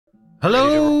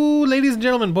Hello, ladies and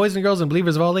gentlemen, boys and girls, and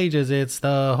believers of all ages. It's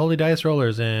the Holy Dice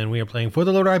Rollers, and we are playing For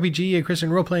the Lord RPG, a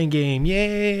Christian role-playing game.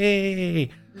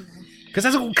 Yay!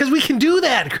 Because we can do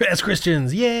that as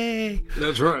Christians. Yay!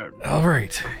 That's right. All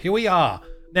right, here we are.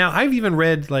 Now, I've even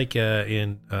read like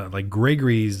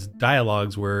Gregory's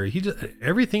dialogues where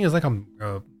everything is like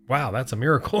wow, that's a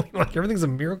miracle. Like everything's a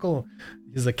miracle.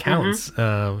 His accounts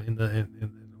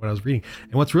in what I was reading.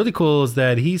 And what's really cool is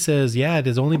that he says, yeah, it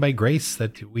is only by grace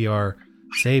that we are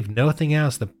saved. Nothing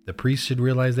else. The priest should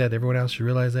realize that. Everyone else should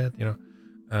realize that,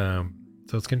 So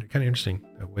it's kind of interesting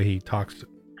the way he talks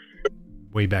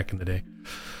way back in the day.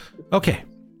 Okay.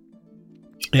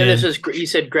 And this is, you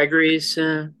said Gregory's,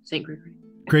 St.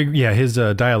 Gregory? Yeah, his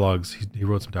dialogues. He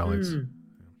wrote some dialogues.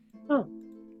 Oh.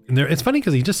 And it's funny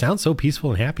because he just sounds so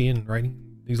peaceful and happy and writing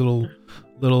these little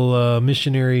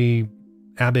missionary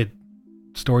abbot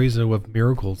stories of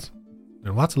miracles.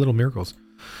 There are lots of little miracles.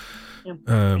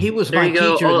 Yeah. He was there my you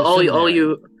go. teacher. All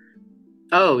you.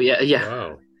 Oh yeah.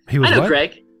 Wow. He was I know what?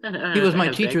 Greg. He was my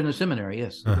teacher in the seminary.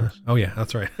 Yes. Uh-huh. Oh yeah,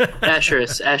 that's right.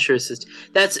 Asherus.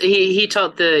 That's he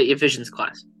taught the Ephesians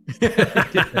class.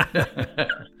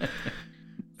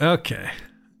 Okay.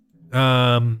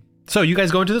 So you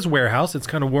guys go into this warehouse. It's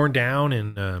kind of worn down,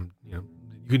 and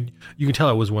you can tell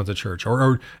it was once a church,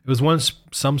 or it was once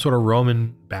some sort of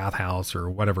Roman bathhouse or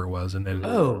whatever it was, and then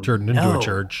it turned into a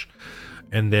church,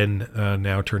 and then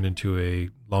now turned into a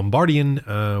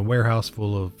Lombardian warehouse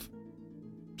full of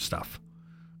stuff.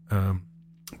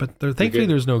 But thankfully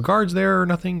there's no guards there or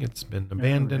nothing. It's been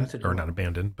abandoned, or not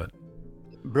abandoned, but.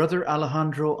 Brother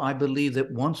Alejandro, I believe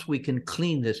that once we can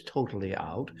clean this totally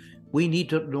out, we need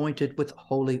to anoint it with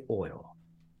holy oil.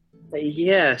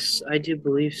 Yes, I do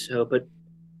believe so, but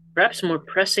perhaps more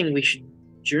pressing, we should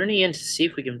journey in to see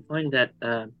if we can find that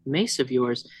mace of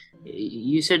yours.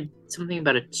 You said something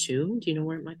about a tomb. Do you know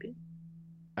where it might be?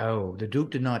 Oh, the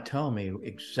Duke did not tell me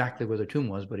exactly where the tomb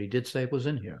was, but he did say it was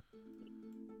in here.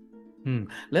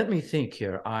 Let me think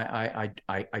here. I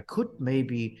could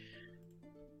maybe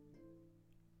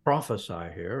prophesy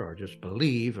here, or just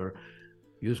believe, or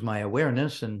use my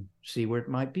awareness and see where it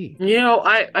might be.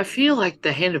 I feel like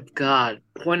the hand of God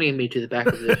pointing me to the back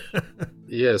of this.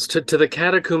 Yes, to the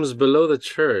catacombs below the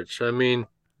church. I mean,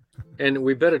 and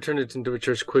we better turn it into a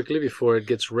church quickly before it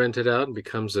gets rented out and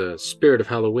becomes a spirit of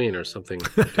Halloween or something.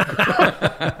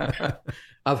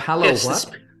 Of Halloween,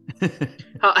 what?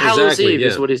 Hallows Eve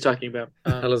is what he's talking about.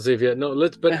 Hallows Eve, yeah. No,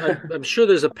 but I'm sure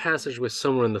there's a passageway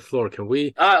somewhere in the floor. Can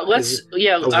we? I want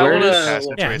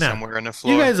Passageway no. somewhere in the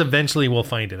floor. You guys eventually will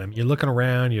find it. I mean, you're looking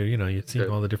around. You're seeing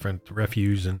all the different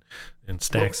refuse and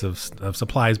stacks of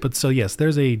supplies. But so yes,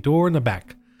 there's a door in the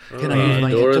back. Can I use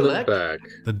my door intellect? in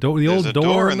the back. The old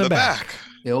door in the back.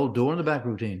 The old door in the back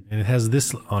routine. And it has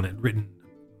this on it written.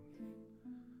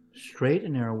 Straight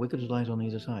and narrow, wicked lies on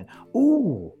either side.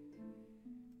 Ooh.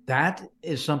 That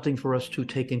is something for us to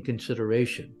take in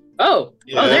consideration. There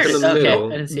it is.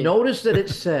 Okay. Notice that it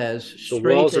says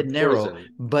straight and narrow,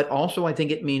 but also I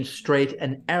think it means straight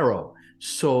and arrow.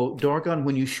 So, Dorgon,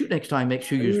 when you shoot next time, make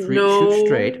sure you shoot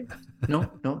straight. No,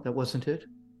 that wasn't it.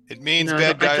 It means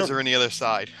bad guys are on the other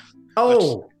side.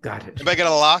 Oh, got it. If I get a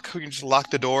lock, we can just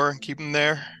lock the door and keep them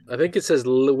there. I think it says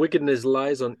wickedness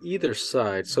lies on either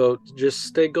side. So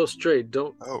just go straight.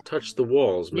 Don't touch the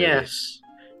walls. Maybe. Yes.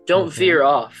 Don't veer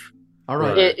off. All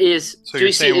right. It is. So do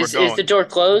we see? Is the door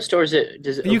closed, or is it?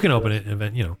 Does it? You can open it,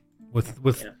 and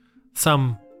with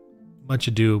some much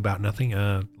ado about nothing.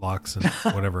 Locks and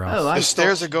whatever else. The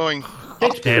stairs are going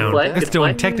down.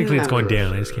 Technically, it's going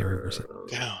down. I just can't reverse it.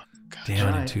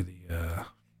 Down Right. into the.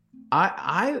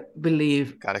 I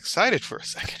believe. Got excited for a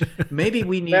second. Maybe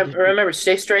we need. Remember,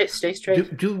 stay straight. Stay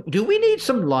straight. Do we need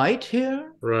some light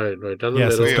here? Right. Down the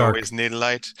Yes, middle. it's We dark. always need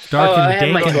light. Dark and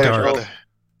dank my and torch. dark.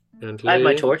 I have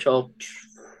my torch.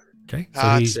 Okay.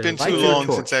 So It's been Light too your long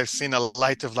torch. since I've seen a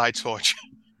light torch.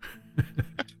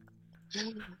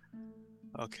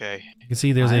 Okay. you can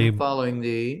see there's I'm a following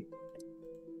the.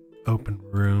 open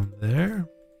room there.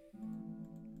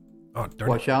 Oh, darn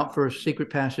Watch out for secret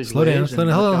passageways. Slow down. and Hold watch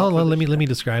out on. for Let the- me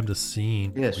describe the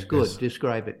scene. Yes, good.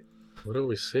 Describe it. What are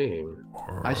we seeing?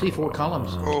 I see 4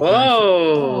 columns. Oh.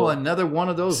 Oh, another one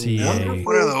of those See, wonderful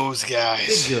One of those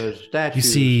guys. figures, statues. You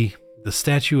see the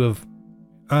statue of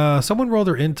someone roll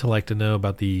their intellect to know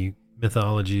about the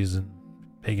mythologies and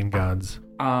pagan gods.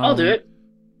 I'll do it.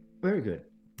 Very good.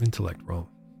 Intellect roll.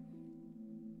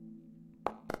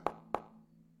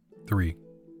 3.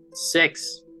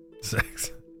 6.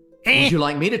 6. Would you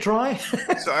like me to try?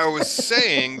 So I was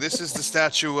saying, this is the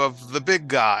statue of the big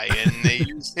guy, and they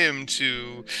use him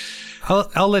to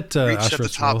I'll let Reach at the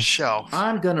Ashras top roll. shelf.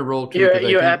 I'm gonna roll too.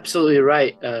 You're absolutely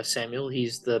right, Samuel.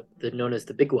 He's the known as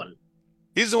the big one.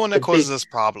 He's the one that The causes big- us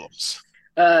problems.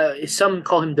 Some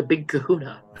call him the Big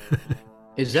Kahuna.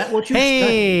 Is that what you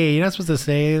Hey, you're not supposed to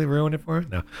say ruin it for it?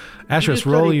 No. Ashras, study-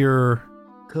 roll your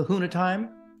Kahuna time?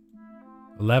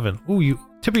 11. Ooh, you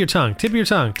tip of your tongue. Tip of your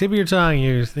tongue. Tip of your tongue.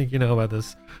 You think you know about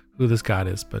this, who this god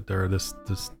is, but or this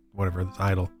whatever, this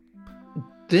idol.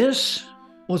 This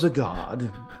was a god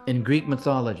in Greek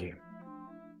mythology.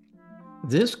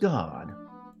 This god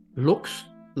looks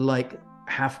like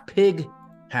half pig,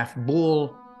 half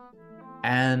bull,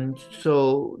 and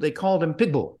so they called him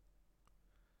Pig Bull.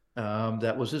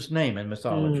 That was his name in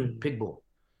mythology, Pig Bull.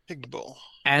 Pig bull.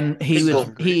 And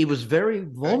he was very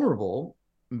vulnerable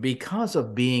because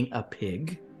of being a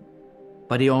pig,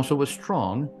 but he also was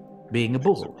strong being a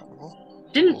bull.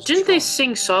 Didn't they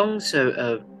sing songs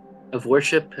of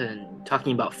worship and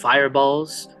talking about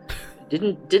fireballs?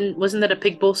 Wasn't that a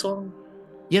Pig Bull song?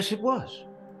 Yes, it was.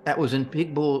 That was in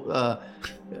Pig Bull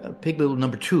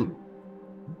number 2.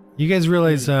 You guys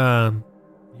realize you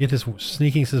get this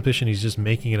sneaking suspicion he's just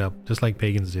making it up, just like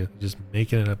pagans do. Just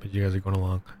making it up as you guys are going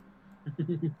along.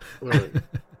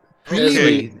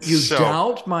 Really? You so-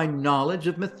 doubt my knowledge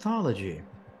of mythology.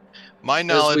 My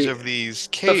knowledge of these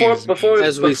caves.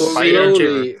 As we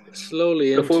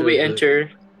slowly Before we enter,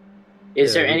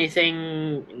 is Yeah, there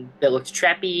anything that looks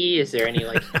trappy? Is there any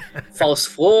like false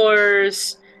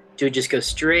floors? Do we just go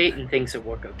straight and things will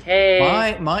work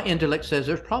okay? My intellect says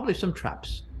there's probably some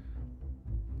traps.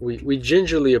 we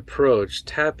gingerly approach,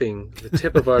 tapping the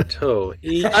tip of our toe.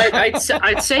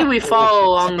 I'd say we follow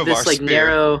along Tip of this our like spear.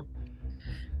 narrow,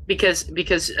 because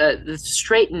it's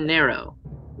straight and narrow.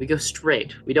 We go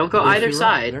straight. We don't go Yes, either you're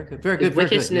right. side. Very good. The Very good.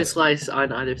 wickedness lies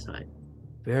on either side.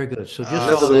 Very good. So just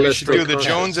Nevertheless, we should do the they're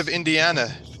Jones cautious. of Indiana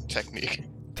technique.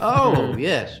 Oh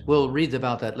yes, we'll read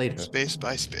about that later. Space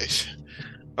by space.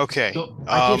 Okay. So,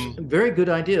 I guess, very good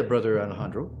idea, brother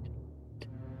Alejandro.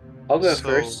 I'll go So-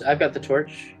 first. I've got the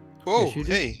torch. Whoa, Yes, you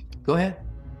do. hey. Go ahead.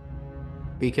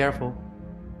 Be careful.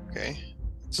 Okay.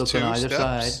 It's Look 2 on either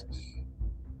steps. side.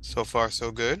 So far,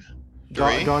 so good.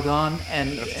 3. Dargon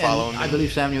and Follow I me.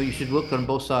 believe Samuel, you should look on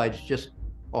both sides. Just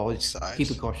always Sides. keep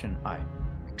a caution high.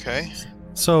 Okay.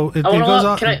 So it I wanna goes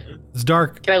look- off. can It's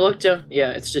dark. Can I look down?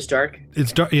 Yeah, it's just dark.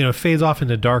 It's dark. You know, fades off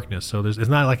into darkness. So it's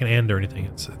not like an end or anything.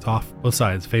 It's off both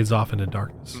sides. Fades off into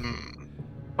darkness. Hmm.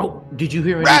 Oh, did you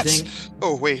hear Rats! anything?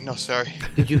 Oh, wait, no, sorry.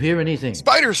 Did you hear anything?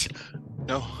 Spiders!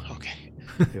 No, okay.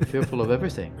 You're fearful of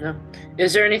everything. No.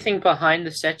 Is there anything behind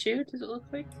the statue? Does it look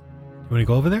like? You want to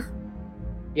go over there?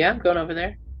 Yeah, I'm going over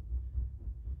there.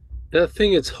 That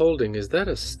thing it's holding, is that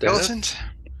a staff? Skeletons?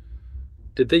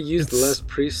 Did they use the It's- last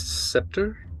priest's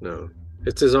scepter? No.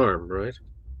 It's his arm, right?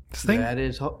 This thing? That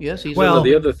is, yes, he's Well- No,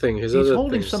 the other thing, his He's other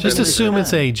holding thing. something Just in his assume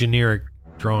it's hand. a generic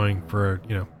drawing for,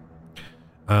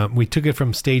 we took it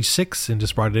from stage 6 and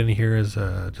just brought it in here as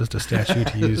just a statue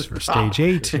to use for stage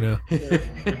 8.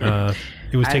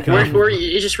 It was taken off. We're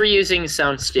just reusing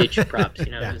soundstage props.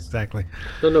 Yeah, just- exactly.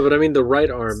 No, but I mean the right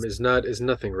arm is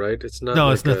nothing, right? It's not. No,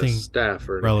 like it's nothing a staff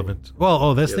or anything. Relevant.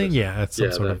 Well, this Yeah, thing, that's- yeah, it's some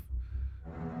yeah, sort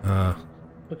of.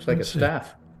 Looks like a Let's see.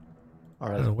 staff.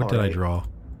 What did I draw?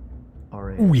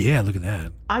 Or Oh yeah, look at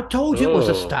that. I told you it was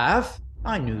a Oh. staff.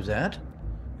 I knew that.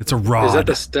 It's a rod. Is that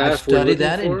the I staff we're studied looking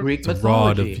that in for? Greek It's a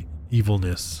rod of mythology.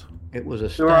 evilness. It was a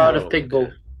The rod staff. of Pig Bull.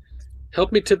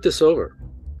 Help me tip this over.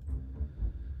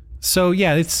 So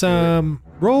yeah, it's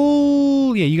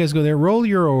roll. Yeah, you guys go there. Roll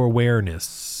your awareness,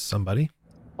 somebody.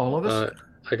 All of us?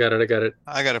 I got it.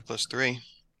 I got a +3.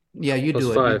 Yeah, you plus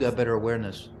do it. 5. You've got better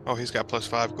awareness. Oh, he's got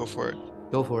 +5. Go for it.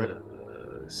 Go for it.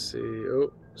 Let's see.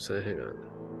 Oh, so hang on.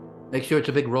 Make sure it's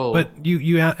a big roll. But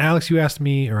you, Alex, you asked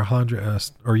me, or Alejandra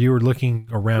asked, or you were looking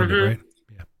around it, Mhm. right?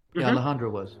 yeah, Mhm. Alejandro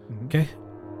was. Mhm. Okay.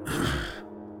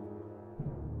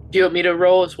 Do you want me to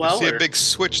roll as You well? see or- a big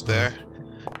switch there.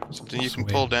 Something you can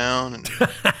Sweet. pull down.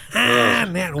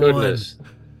 And That Goodness.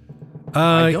 one.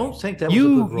 I don't think that was a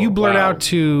good roll. You blurt Wow. out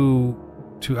to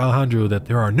Alejandro that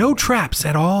there are no traps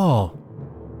at all.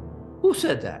 Who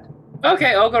said that?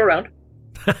 Okay, I'll go around.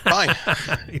 Fine.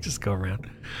 You just go around.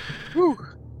 Whew.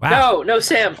 Wow. No,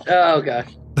 Sam. Oh gosh.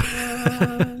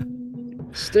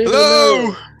 Stay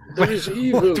Hello! down. There is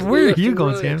evil. Where are left you and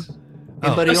going, right. Sam?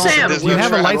 Anybody Oh, else Sam, have you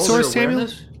have a awareness? light Roll source, your Samuel?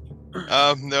 awareness?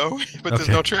 No, but there's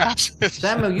Okay. no traps.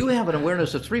 Samuel, you have an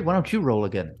awareness of 3. Why don't you roll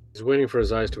again? He's waiting for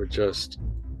his eyes to adjust.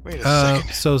 Wait a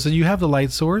second. So you have the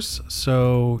light source.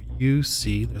 So you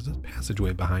see there's a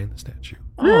passageway behind the statue.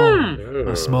 Hmm. Oh.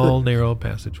 A small, narrow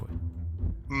passageway.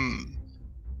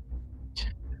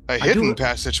 A do- hidden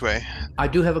passageway. I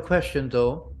do have a question,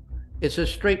 though. It says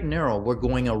straight and narrow. We're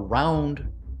going around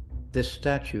this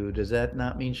statue, does that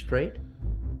not mean straight?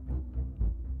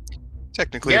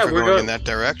 Technically, Yeah, if we're going in that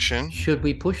direction. Should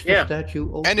we push the Yeah.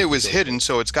 statue over? And it was hidden,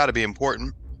 so it's got to be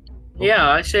important. Yeah,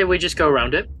 I say we just go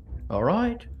around it. All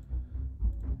right.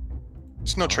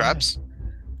 There's no All traps.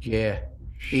 Yeah,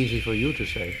 easy for you to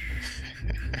say.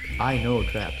 I know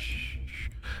traps.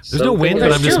 There's no wind,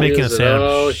 but I'm just making a sound.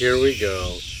 Oh, here we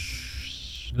go.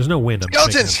 There's no wind. I'm just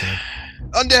making a Skeletons!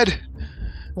 sound. Undead!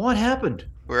 What happened?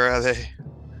 Where are they?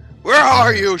 Where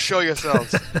are you? Show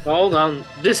yourselves. Hold on.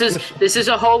 This is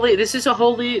a holy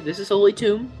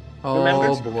tomb. Oh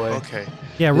Remember? boy. Okay.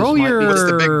 Yeah, This roll might be- your What's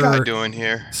the big guy doing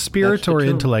here? spirit That's the or tomb.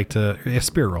 intellect. Yeah,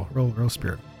 spirit roll. Roll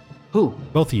spirit. Who?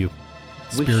 Both of you.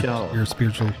 We Spirit, shall. your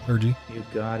spiritual clergy. You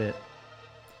got it.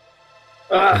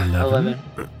 11.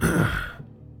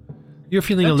 You're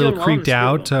feeling Not a little doing well creeped in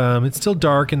out. school. It's still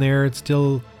dark in there. It's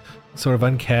still sort of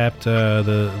uncapped.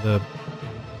 The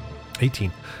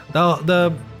 18.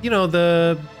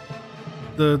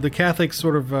 The Catholic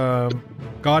sort of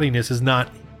gaudiness is not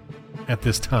at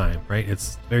this time, right?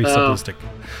 It's very simplistic.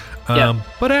 Yeah.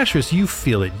 But Asherus, you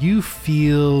feel it. You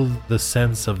feel the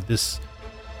sense of this.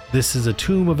 This is a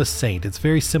tomb of a saint. It's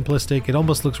very simplistic. It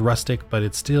almost looks rustic, but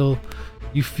it's still.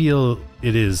 You feel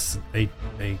it is a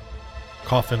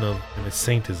coffin of and a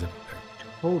saint is in there.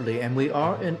 Totally. And we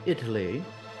are in Italy.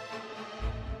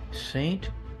 Saint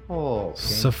Paul. came to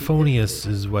Sophonius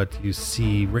Italy. is what you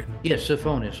see written. Yes,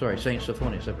 Sophonius. Sorry, Saint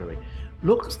Sophonius. Everybody.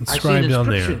 Look, It's I see an inscribed on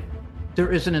there. inscription.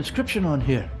 There is an inscription on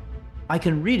here. I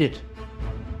can read it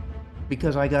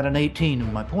because I got an 18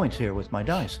 in my points here with my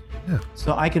dice. Yeah.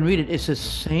 So I can read it. It says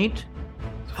Saint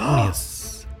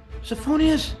Sophonius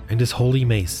Sophonius, and his holy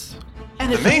mace.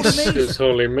 and it's The mace. a This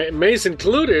holy mace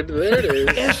included. There it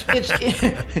is. Yes, it's Off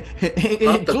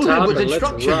the included top with and let's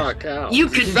instructions. rock out. You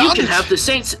found can it. have the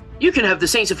saints. You can have the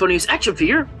Saint Sophonius action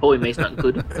figure. Holy Mace not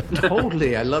included.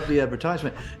 Totally, I love the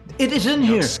advertisement. It is in No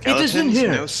here. It is skeletons, in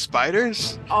here. no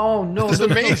spiders. Oh no, This is there's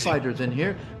no amazing. fighters in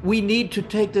here. We need to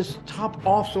take this top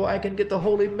off so I can get the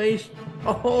holy mace.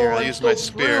 Oh, Here, I'll I'm use so my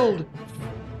spear. thrilled.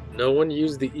 No one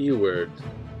used the E word.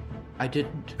 I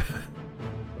didn't.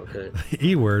 Okay.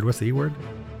 E word. What's the E word?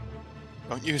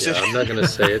 Don't use Yeah, it. I'm not gonna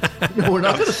say it. No, we're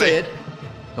not Don't going to say say it.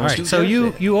 All right, so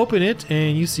you open it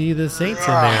and you see the saints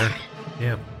in there.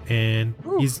 Yeah, and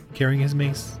he's carrying his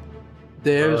mace.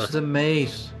 There's the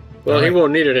mace. Well, All he right.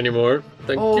 won't need it anymore.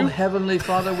 Thank Oh, you. Heavenly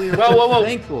Father, we are Whoa, so whoa, whoa.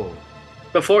 thankful.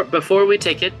 Before we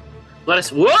take it, let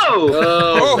us. Whoa!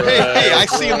 Oh, hey, right, I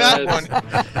seen that right.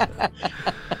 one.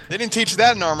 They didn't teach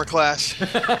that in armor class.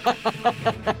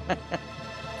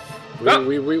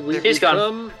 We He's gone.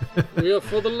 come. We are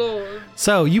for the Lord.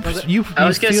 So you I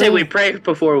was gonna feel, say we pray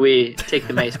before we take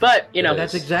the mace, but you know,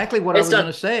 That's exactly what I It's was done.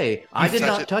 going to say. I did touch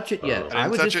not it? touch it yet. Oh. I I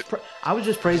was didn't just touch I was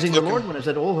just praising the Looking. Lord when I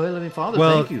said, "Oh, Heavenly Father,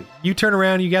 well, thank you." turn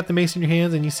around, you got the mace in your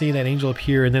hands, and you see that angel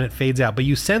appear, and then it fades out. But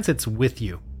you sense it's with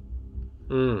you.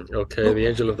 Okay, the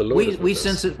angel of the Lord. We is with us.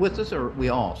 sense it with us, or we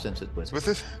all sense it with us. With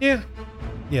it? Yeah.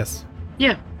 Yes.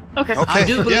 yeah, okay. Okay. I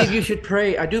do believe yeah. you should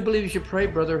pray. I do believe you should pray,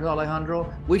 Brother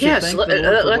Alejandro. We should Yes, thank the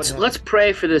Lord for let's what let's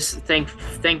pray for this.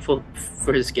 Thankful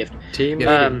for His gift. Team.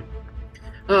 Yeah.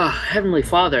 Heavenly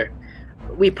Father,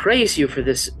 we praise you for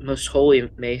this most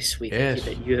holy mace. We thank Yes.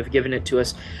 you that you have given it to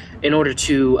us in order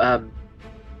to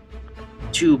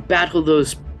battle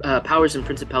those powers and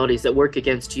principalities that work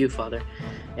against you, Father.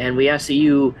 And we ask that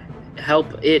you help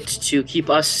it to keep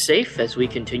us safe as we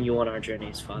continue on our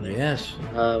journeys, Father. Yes.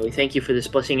 We thank you for this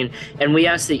blessing, and we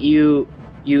ask that you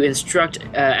instruct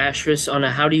Asherus on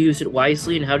how to use it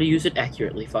wisely and how to use it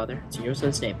accurately, Father. It's in your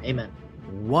son's name. Amen.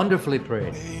 Wonderfully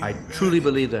prayed. I truly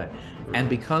believe that. And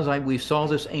because we saw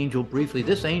this angel briefly,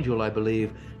 this angel, I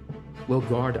believe, will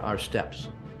guard our steps.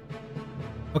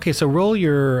 Okay, so roll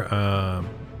your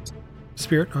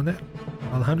spirit on that,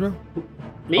 Alejandro.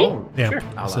 Me? Oh, Yeah. Sure.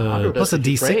 So Alejandro plus a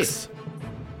does what you D6.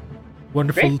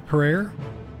 Wonderful Great. prayer.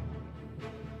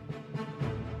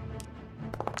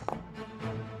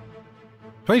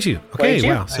 $22. Okay, 22.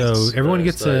 wow. So Nice. everyone Nice,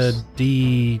 gets nice. a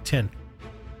D10.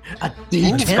 A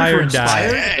D10 Inspired for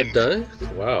inspired? die. A die?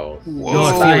 Wow.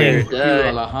 Whoa. feeling- Thank you, Uh,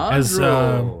 Alejandro. as,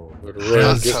 What rare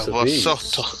As- gifts of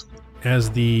these. As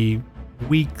the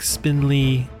weak,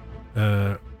 spindly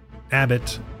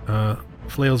abbot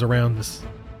flails around this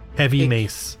heavy Ex-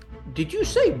 mace. Did you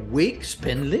say weak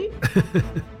spindly?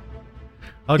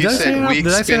 Oh, He did I say said it out, weak,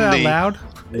 did I say that out spindly. loud?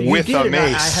 You With did. a and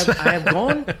mace. I have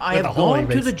gone. I With a have holy gone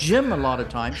to mace. the gym a lot of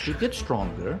times to get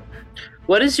stronger.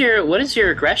 What is your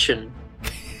aggression?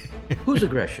 Whose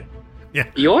aggression?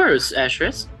 Yours,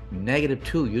 Asherus.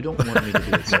 -2. You don't want me to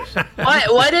be aggressive.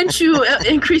 Why didn't you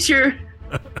increase your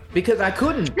Because I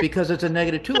couldn't, because it's a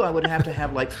 -2. I would have to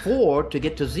have like 4 to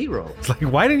get to 0. It's like,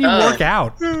 why didn't you work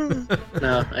out?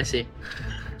 No, I see.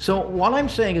 So what I'm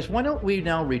saying is, why don't we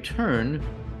now return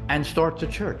and start the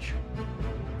church?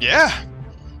 Yeah,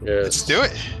 Yes. let's do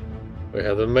it. We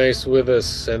have the mace with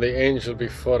us and the angel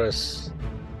before us.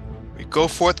 We go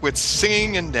forth with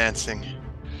singing and dancing.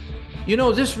 You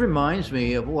know, this reminds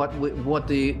me of what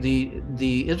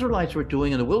the Israelites were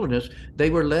doing in the wilderness. They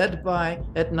were led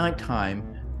at nighttime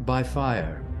by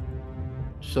fire.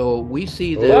 So we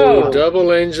see that. Oh,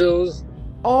 double angels.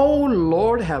 Oh,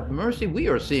 Lord, have mercy! We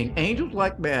are seeing angels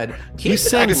like mad. Keep You it I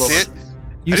sense- can see it.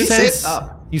 You I didn't say sense, it.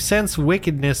 you sense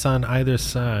wickedness on either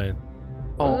side.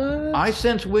 Oh, What? I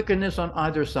sense wickedness on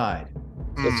either side.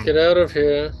 Let's get out of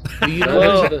here. Do you know?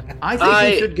 Well, I think I-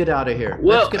 we should get out of here.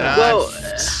 Well, Let's get out. well,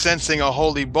 I'm sensing a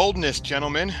holy boldness,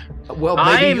 gentlemen. Well,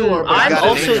 maybe you are. but I'm Got I an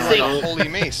also angel think- and a holy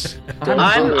mace.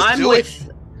 I'm do with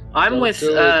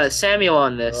Don't do it. Samuel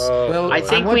on this. Oh, Well, I boy.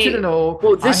 think want you we- to know.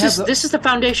 Well, I have this is the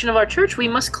foundation of our church. We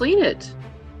must clean it.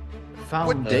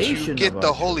 What did foundation. you of get our the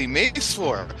church. holy mace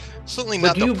for? Certainly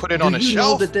But not to put it on a do you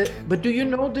know shelf. but do you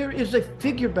know there is a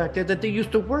figure back there that they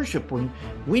used to worship? When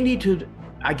we need to,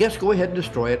 I guess, go ahead and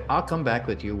destroy it. I'll come back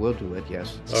with you. We'll do it.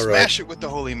 Yes. All right. Smash it with the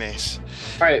holy mace.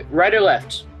 All right, right or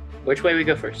left? Which way we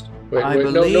go first? Wait, I wait,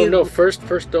 no, believe- no. First,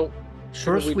 don't.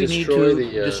 First, shouldn't we need destroy to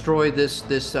the, destroy this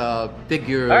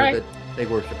figure All right. that they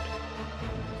worshipped.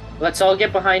 Let's all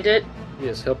get behind it.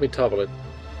 Yes, help me topple it.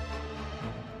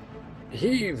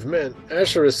 Heave, man.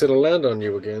 Asher is to land on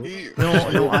you again.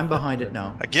 No, I'm behind it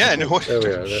now. Again, what? There we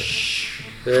are.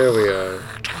 There we are.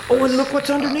 Oh, and look what's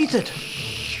underneath it.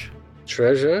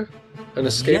 Treasure? An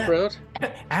escape Yeah. route?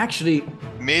 Actually,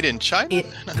 Made in China?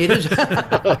 it is.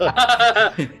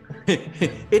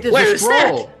 It is Where a is that?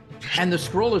 scroll, and the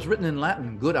scroll is written in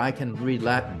Latin. Good, I can read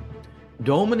Latin.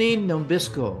 Domini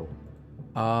nobisco,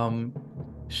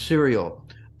 Cyril.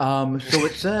 So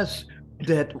it says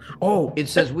that. Oh, it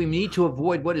says we need to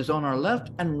avoid what is on our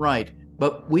left and right,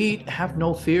 but we have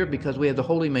no fear because we have the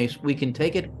holy mace. We can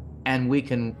take it and we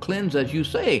can cleanse, as you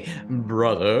say,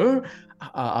 brother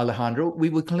Alejandro. We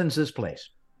will cleanse this place.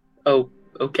 Oh,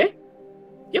 okay.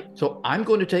 So I'm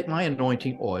going to take my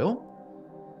anointing oil.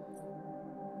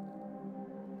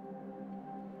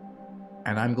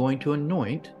 And I'm going to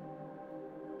anoint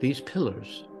these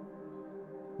pillars.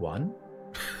 1,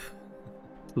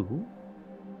 2,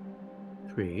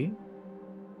 3,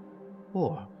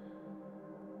 4.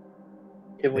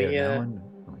 Can They we? are now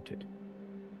anointed.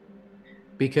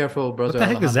 Be careful, brother. What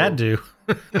the heck does that Alejandro. do?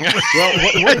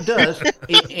 Well, what it does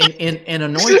in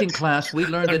anointing class, we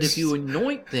learned that if you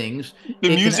anoint things, The it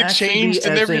can music actually be changed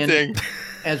and as they- everything.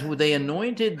 As they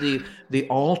anointed the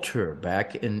altar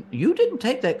back in. You didn't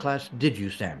take that class, did you,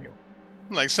 Samuel?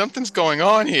 Like, something's going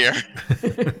on here.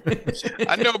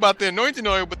 I know about the anointing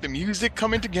oil, but the music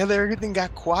coming together, everything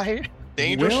got quiet. The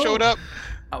angels Well, showed up.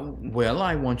 Well,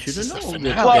 I want you to This is know the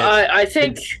that. finale.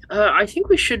 Well, I think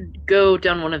we should go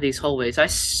down one of these hallways. I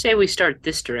say we start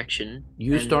this direction.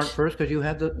 You and start first because you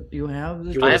have the. You I wanna have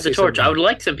the see torch. something? I would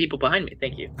like some people behind me.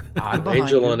 Thank you. I'm behind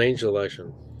Angel you. on angel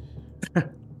action.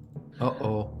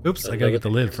 Uh-oh. Oops, I gotta get the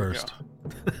lid first.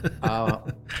 All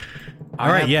All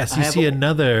right, yes, you see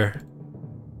another.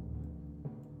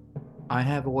 I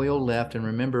have oil left, and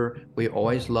remember, we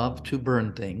always love to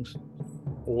burn things.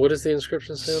 What does the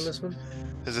inscription say on this one?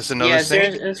 Is this another Yeah, is there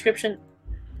thing? an inscription?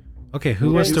 Okay,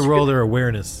 who wants to roll their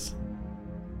awareness?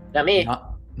 Not me.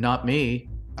 Not me.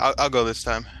 I'll go this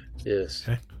time. Yes.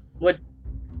 Okay. What?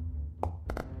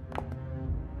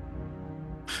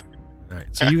 All right,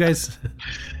 so you guys.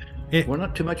 We're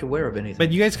not too much aware of anything.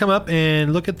 But you guys come up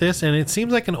and look at this, and it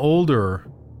seems like an older.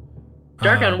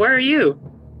 Dargon, where are you?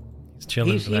 He's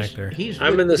chilling back there.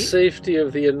 I'm in the safety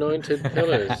of the anointed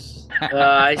pillars.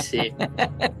 I see. All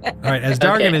right, as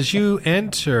Dargon, Okay. as you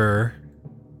enter,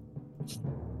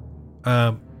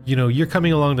 you're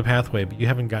coming along the pathway, but you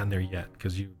haven't gotten there yet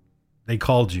because they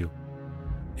called you,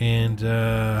 and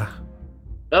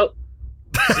Oh,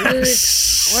 Snake.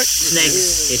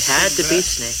 snake. It had to be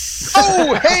snake.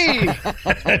 Oh, hey!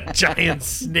 a giant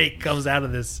snake comes out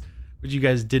of this, which you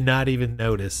guys did not even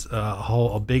notice.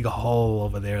 A big hole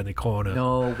over there in the corner.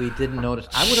 No, we didn't notice.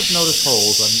 I would have noticed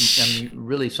holes. I mean,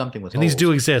 really something with And holes. these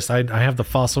do exist. I have the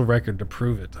fossil record to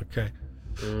prove it. Okay.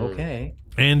 Okay.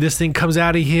 And this thing comes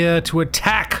out of here to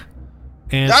attack.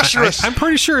 And Dasherus! I'm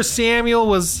pretty sure Samuel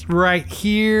was right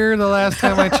here the last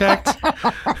time I checked.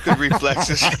 Good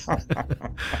reflexes. So I'm Alright,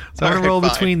 gonna roll fine.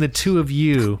 between the two of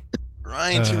you.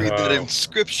 Trying to read that Wow.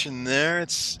 inscription there.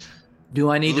 It's Do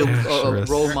I need to Sure is.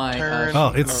 roll my? Turn.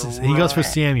 Oh, he goes for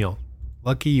Samuel.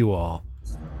 Lucky you all.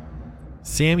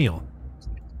 Samuel.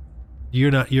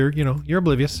 You're not. You're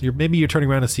oblivious. Maybe you're turning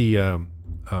around to see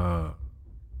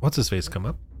what's his face come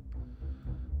up.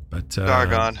 But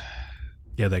Dargon.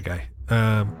 Yeah, that guy.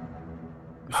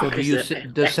 So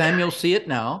does Samuel see it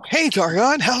now? Hey,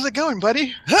 Dargon, how's it going,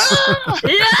 buddy?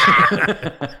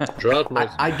 Drop my.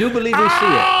 I do believe we see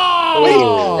it.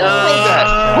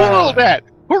 Who rolled that?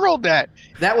 Who rolled that?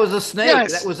 That was a snake.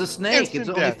 Yes. That was a snake. Instant It's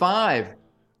only death. 5.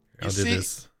 I'll do see,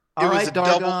 this. All was right, a double-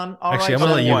 Dargon. All Actually, right, I'm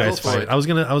gonna let you Dargon, guys go for fight.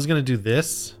 I was gonna do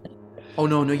this, Oh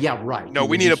no, yeah, right. No, You we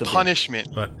would need do a something. punishment.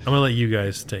 but I'm gonna let you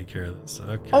guys take care of this.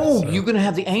 Okay. Oh, so, you're gonna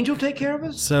have the angel take care of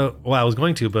us? So, I was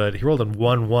going to, but he rolled a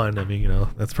 1-1. I mean,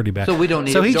 that's pretty bad. So we don't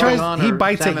need. So he Dargon he or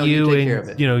bites Samuel, at you, take care of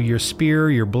and it. your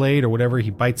spear, your blade, or whatever. He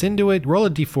bites into it. Roll a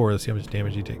d4. Let's see how much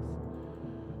damage he takes.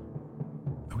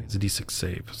 Oh, it's a d6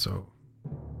 save. So,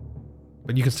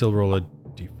 but you can still roll a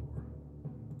d4.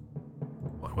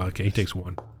 Well, okay, he takes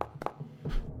 1.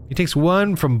 He takes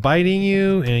 1 from biting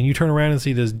you, and you turn around and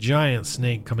see this giant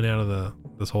snake coming out of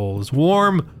this hole. This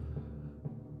worm.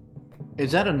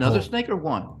 Is that another Oh. snake or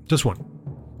one? Just 1.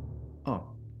 Oh,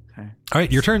 okay. All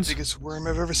right, your turns. Biggest worm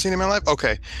I've ever seen in my life.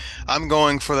 Okay, I'm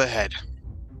going for the head.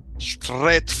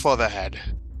 Straight for the head.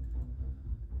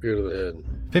 Spear to the head.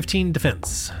 15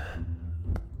 defense.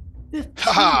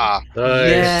 Ha!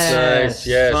 Nice.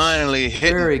 Yes. Finally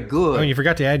hit. Very good. Oh, and you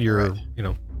forgot to add your,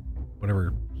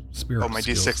 whatever spear. Oh, my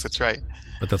skills. D6. That's right.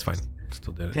 But that's fine.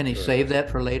 Still did it. Can he save that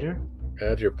for later?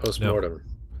 Add your postmortem.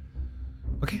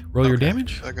 Okay, roll your Okay,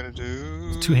 damage. so I gotta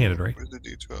do. It's two-handed, right? Where's the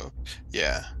D12?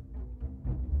 Yeah.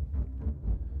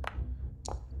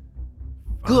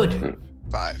 Good.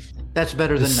 5. That's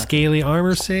better The than nothing. scaly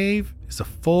armor save is a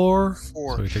 4.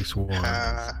 4. So he takes 1.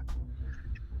 Uh,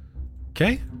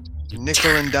 Okay.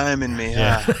 nickel and diamond me.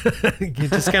 Yeah. Huh? It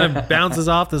just kind of bounces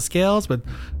off the scales, but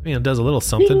it does a little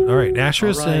something. All right,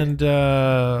 Asherus All right. and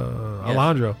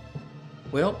Alejandro.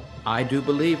 Well, I do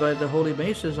believe the Holy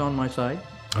Mace is on my side,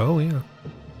 Oh yeah.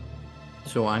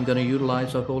 so I'm going to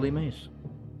utilize the Holy Mace.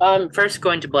 I'm first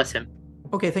going to bless him.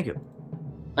 Okay, thank you.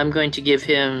 I'm going to give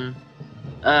him.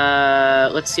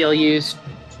 Let's see. I'll use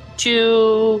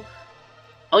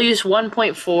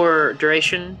 1.4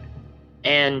 duration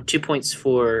and 2 points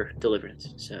for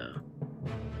deliverance. So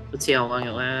let's see how long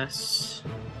it lasts.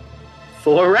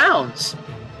 4 rounds.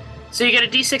 So you get a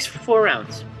D6 for 4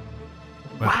 rounds.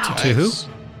 Wow. To who? Nice.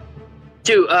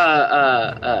 To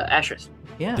Asherus.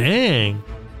 Yeah, Dang.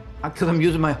 because I'm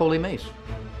using my Holy Mace.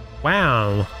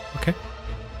 Wow. Okay.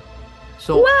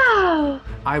 So Wow.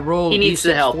 I rolled. He needs the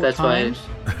D6 help, 4 that's why. times.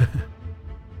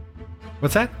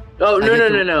 What's that? Oh I no get no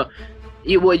to- no no!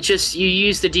 You would you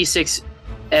use the D6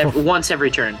 once every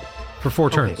turn For 4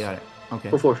 Okay, turns. got it. Okay.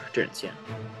 for 4 turns. Yeah.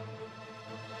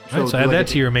 All right, so do add I that get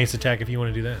to your mace attack if you want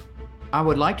to do that. I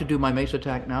would like to do my mace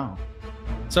attack now.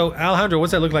 So Alejandro,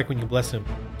 what's that look like when you bless him?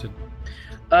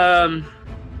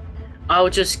 I'll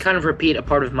just kind of repeat a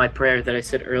part of my prayer that I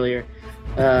said earlier.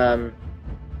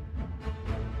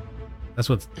 That's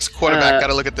what This quarterback Uh, got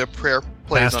to look at their prayer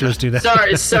plays on pastors it. do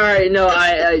that. Sorry, no,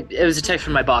 I it was a text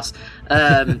from my boss.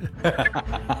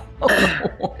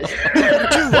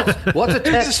 What's a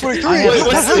This text? is 43. I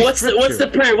have a what's the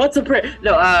prayer? What's the prayer?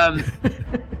 No,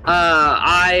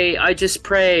 I just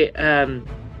pray,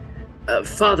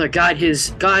 Father, guide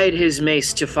his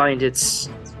mace to find its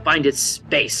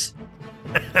base.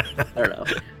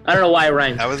 I don't know why I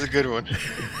rhymed. That was a good one.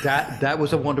 That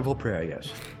was a wonderful prayer.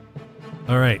 Yes.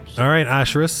 All right,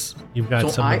 Asherus, you've got So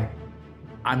something.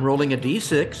 I'm rolling a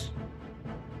d6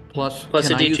 plus Plus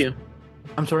can a I use- D2.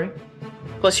 I'm sorry.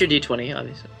 Plus your D20,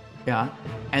 obviously. Yeah,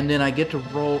 and then I get to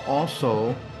roll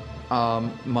also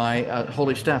my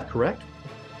holy staff. Correct.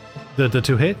 The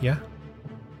 2 hit, yeah.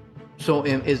 So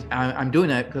I'm doing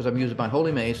that because I'm using my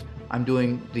holy mace. I'm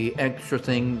doing the extra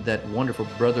thing that wonderful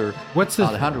brother What's the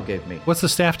Alejandro gave me. what's the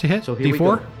staff to hit? So here we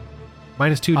D4? go.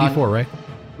 Minus 2 D4,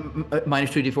 right?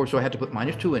 Minus 2 d4, so I had to put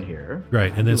minus 2 in here.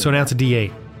 Right, and then so now it's a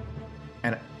D8.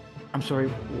 And I'm sorry,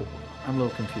 I'm a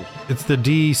little confused. It's the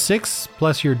D6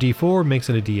 plus your D4 makes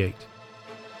it a D8.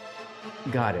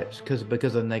 Got it, because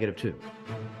of -2.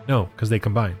 No, because they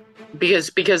combine.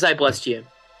 Because I blessed you.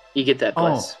 You get that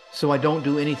bless. Oh, so I don't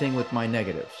do anything with my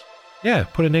negatives. Yeah,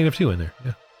 put a -2 in there.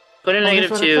 Yeah. Put a that's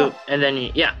negative what I 2, thought. and then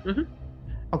yeah. Mm-hmm.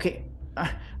 Okay,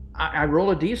 I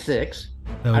roll a d6.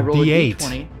 No, I roll D8. a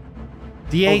d20.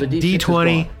 D8, the D6 is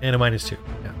D20, gone. and a -2.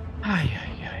 Yeah. Ay.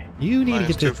 You need Minus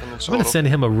to get 2 to. from the I'm going to total. send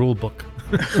him a rule book.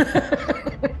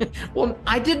 Well,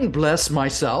 I didn't bless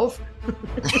myself.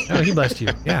 Oh, he blessed you.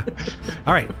 Yeah.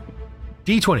 All right.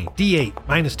 D20, D8,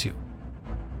 -2.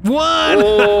 1!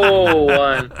 Oh,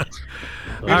 1.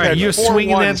 All right, you're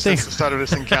swinging that thing. Since the start of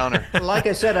this encounter. Like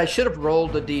I said, I should have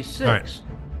rolled a d6. All right.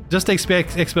 just to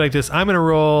expedite this, I'm going to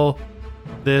roll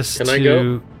this Can I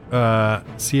go?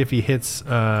 See if he hits.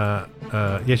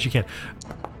 Yes, you can.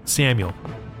 Samuel.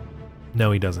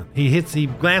 No, he doesn't. He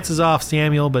glances off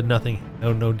Samuel, but nothing.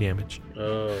 No damage.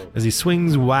 Oh. As he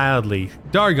swings wildly.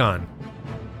 Dargon,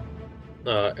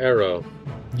 Arrow.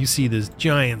 you see this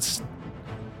giant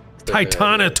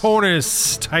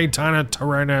Titanotaurus,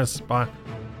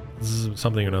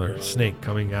 something or another, snake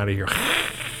coming out of here.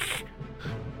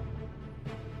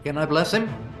 Can I bless him?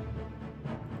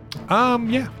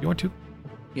 Yeah, if you want to.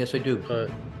 Yes, I do.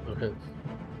 Okay.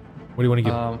 What do you want to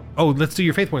give? Um, Oh, let's do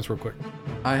your faith points real quick.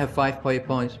 I have 5 fate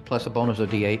points plus a bonus of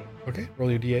D8. Okay, roll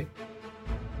your D8.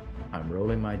 I'm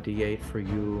rolling my D8 for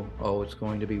you. Oh, it's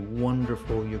going to be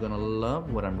wonderful. You're going to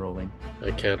love what I'm rolling.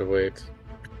 I can't wait.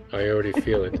 I already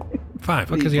feel it. 5,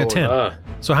 because you got 10. Ah,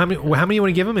 So how many you want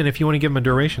to give him? And if you want to give him a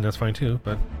duration, that's fine too.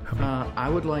 But how many? I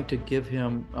would like to give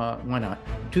him, why not?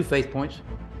 2 faith points.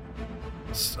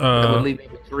 S- That would leave me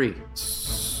with 3.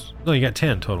 No, you got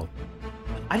 10 total.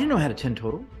 I didn't know I had a 10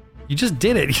 total. You just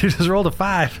did it. You just rolled a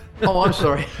 5. Oh, I'm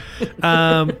sorry.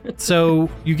 So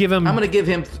you give him. I'm gonna give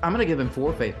him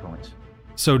 4 faith points.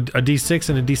 So a D6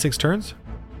 and a D6 turns.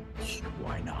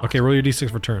 Why not? Okay, roll your D6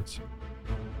 for turns.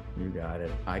 You got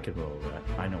it. I can roll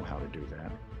that. I know how to do that.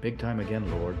 Big time again,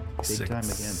 Lord. Big Six. time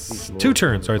again. Please, Lord. 2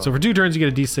 turns. All right. So for 2 turns, you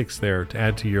get a D6 there to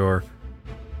add to your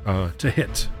to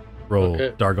hit roll.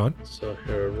 Okay. Dargon. so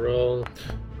here, roll.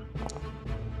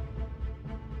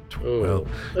 Well,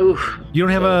 Oof. you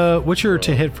don't have a. What's your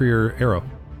to hit for your arrow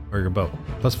or your bow?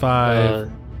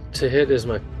 +5. To hit is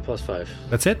my +5.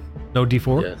 That's it. No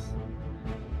D4. Yes.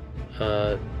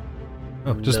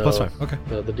 Oh, just no. +5. Okay.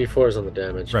 No, the D4 is on the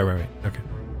damage. Right. Okay.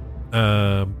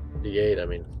 D8, I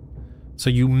mean. So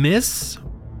you miss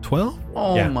 12.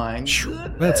 Oh Yeah. my It's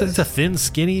goodness. a thin,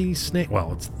 skinny snake.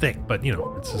 Well, it's thick, but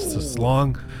it's just this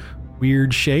long,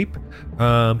 weird shape.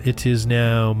 It is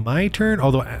now my turn.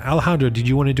 Although Alejandro, did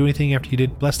you want to do anything after you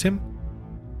did blessed him?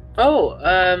 Oh,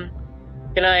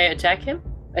 can I attack him?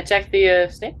 Attack the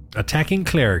snake? Attacking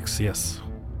clerics, yes.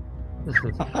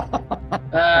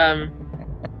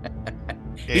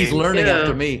 He's Okay. learning Yeah.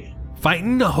 after me.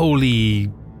 Fighting the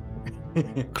holy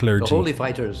clergy. The holy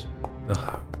fighters.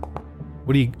 Ugh.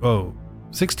 What do you? Oh,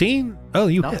 16? Oh,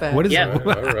 you Not hit. bad. What is Yeah. it?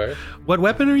 All right. What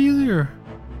weapon are you using? Or?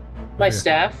 My Okay.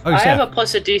 staff. Oh, your I have staff. a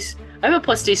plus I have a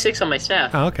plus D6 on my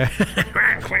staff. Oh, okay.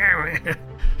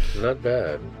 Not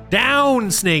bad.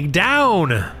 Down, snake,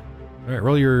 down. All right,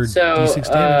 roll your So, D6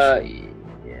 damage.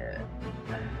 yeah.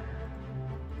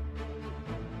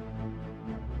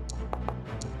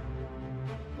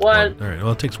 One. All right,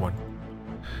 well, it takes 1.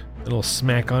 A little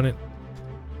smack on it.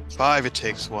 5, it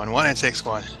takes 1. 1, it takes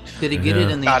 1. Did he get Yeah.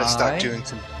 it in the Gotta eye? start doing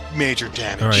some major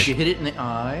damage. All right. Did you hit it in the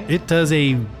eye? It does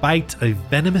a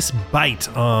venomous bite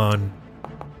on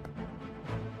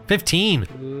 15.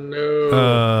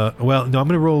 No. Well, no, I'm going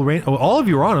to roll. All of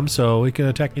you are on him, so it can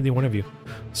attack either one of you.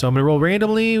 So I'm going to roll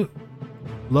randomly.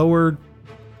 Lower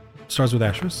starts with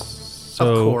Asher's.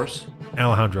 So Of course.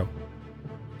 Alejandro.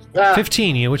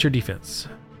 15. Yeah, what's your defense?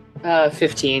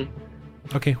 15.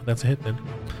 Okay, that's a hit then.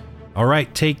 All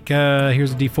right, take.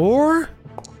 Here's a D4.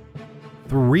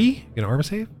 3. Get an armor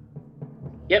save.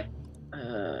 Yep.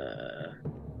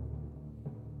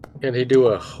 Can he do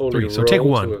a holy 3, so take roll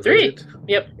 1. to evade 3. it?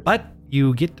 Yep. But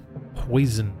you get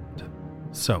poisoned.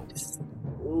 So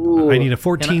Ooh. I need a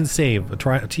 14 save, a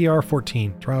TR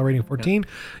 14, trial rating 14.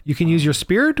 You can use your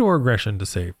spirit or aggression to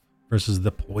save versus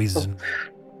the poison.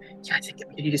 Yeah, I think I'm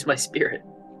gonna use my spirit.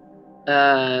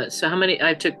 So how many?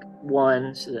 I took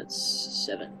 1, so that's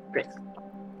 7. Great.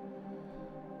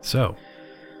 So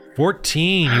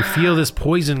 14, you feel this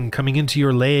poison coming into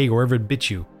your leg or wherever it bit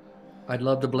you, I'd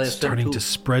love to bless him starting too. to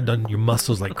spread on your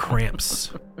muscles like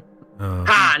cramps.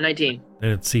 Ha! 19.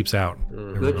 And it seeps out.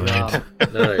 Good Never mind.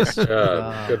 job. Nice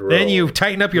job. Good roll. Then you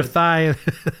tighten up your thigh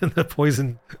and the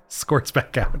poison squirts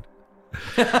back out.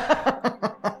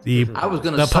 The I was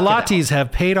gonna the suck it out. Pilates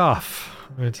have paid off.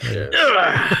 I tell you.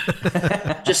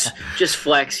 Yeah. just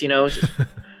flex, you know. Just,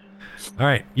 All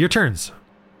right, your turns.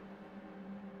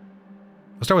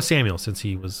 I'll start with Samuel since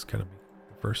he was kind of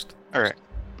first. All right.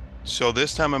 So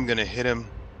this time I'm going to hit him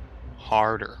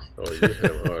harder. Oh, you hit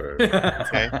him harder.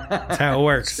 Okay. That's how it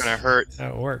works. It's going to hurt That's how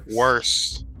it works.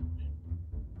 worse.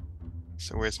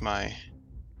 So where's my...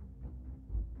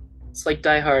 it's like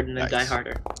Die Hard and then Nice. Die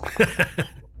Harder.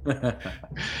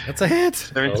 That's a hit.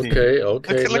 17.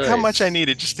 Okay. Look how nice. much I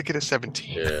needed just to get a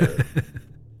 17. Yeah.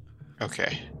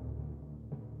 Okay.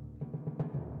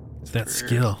 It's that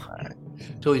skill.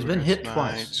 So he's been hit Where's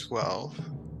my twice. 12.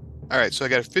 All right, so I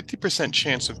got a 50%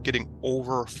 chance of getting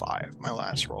over 5, my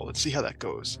last roll. Let's see how that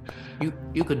goes. You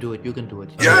can do it. You can do it.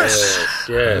 Yes!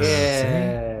 Yes.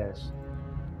 Yes.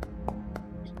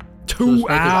 2. So snake is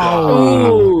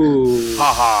Ow. Ooh.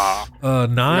 Haha.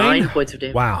 9. 9 points of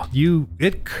damage. Wow. It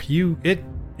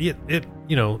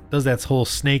does that whole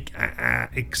snake.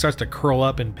 It starts to curl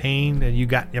up in pain, and you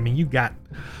got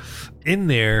in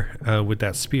there with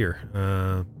that spear.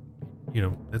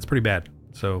 It's pretty bad.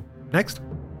 So next.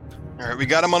 All right, we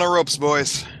got him on our ropes,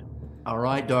 boys. All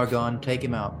right, Dargon, take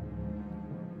him out.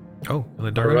 Oh, and the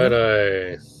All dark.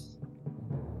 right,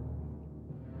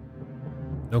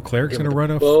 No cleric's Give gonna it run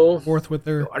the bow. forth with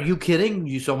their Are you kidding?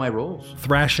 You saw my rolls.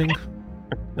 thrashing.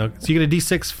 No, so you get a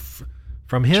D6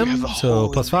 from You him. have the So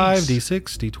holy plus 5, mace.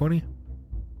 D6, D20.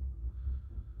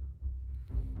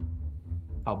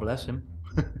 I'll bless him.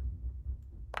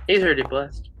 He's already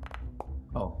blessed.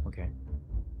 Oh, okay.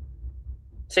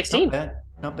 16. Not bad.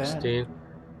 Not bad. 16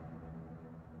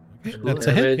 Okay, that's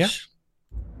a hit. Yeah. damage.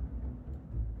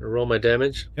 Roll my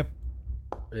damage. Yep.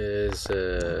 Is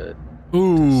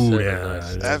Ooh, 7. yeah.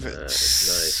 Nice. Seven.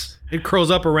 Nice. It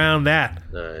curls up around that.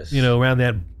 Nice. Around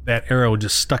that arrow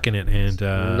just stuck in it, and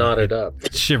knotted up.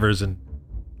 it shivers and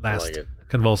I last like it.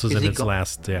 convulses Is in he its go-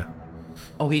 last. Yeah.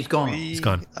 Oh, he's gone. We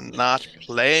gone. are not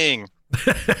playing.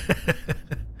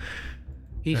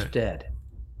 He's Alright. dead.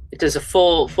 It does a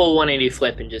full 180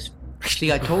 flip and just.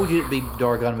 See, I told you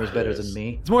Dargon was better than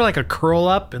me. It's more like a curl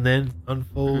up and then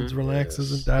unfolds,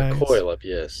 relaxes, and dies. A coil up,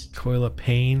 yes. Coil up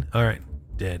pain. All right,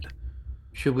 dead.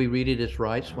 Should we read it its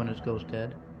rights when it goes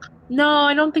dead? No,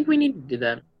 I don't think we need to do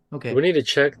that. Okay. Do we need to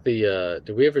check the?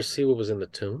 Did we ever see what was in the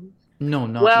tomb? No,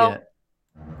 not Well- yet.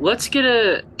 Let's get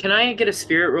a. Can I get a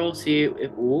spirit roll? See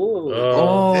if. Ooh.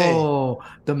 Oh,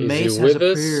 the Is he mace has with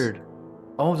us? appeared.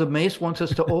 Oh, the mace wants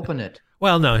us to open it.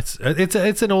 Well, no, it's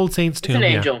an old saint's It's tomb. an yeah.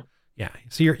 angel. Yeah.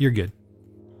 So you're good.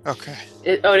 Okay.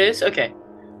 It is? Okay.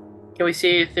 Can we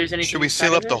see if there's anything? Should we inside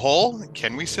seal of up the it? hole?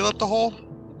 Can we seal up the hole?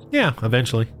 Yeah,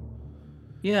 eventually.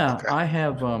 Yeah, Okay. I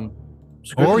have.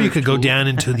 Or you could go tool. down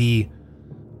into the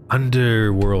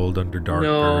underworld, underdark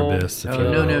No. abyss. If Oh, you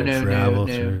no, travel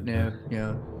no. through.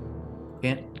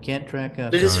 Can't track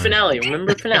us. This is Sorry. finale.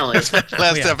 Remember finale? Last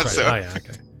Oh, yeah, episode. right. Oh, yeah,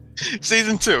 okay.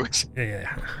 Season 2.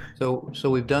 Yeah. So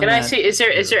we've done Can that. I see? Is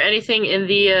there anything in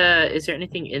the? Is there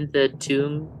anything in the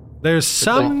tomb? There's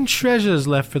some treasures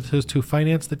left to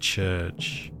finance the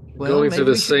church. Well, Going maybe through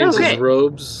the we should- saints' Okay.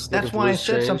 robes. That's looking for why I loose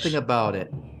said change. something about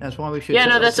it. That's why we should. Yeah,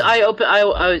 no, that's I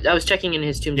was checking in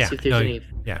his tomb to Yeah, see if there's no, any.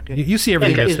 Yeah, you see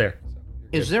everything Okay. that's there.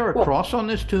 Is there a cross on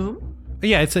this tomb?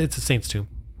 Yeah, it's a saint's tomb.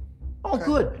 Oh,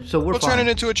 good. So we're We'll fine. turn it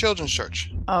into a children's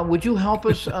church. Would you help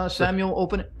us, Samuel?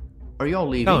 Open it. Are y'all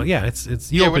leaving? Oh yeah, it's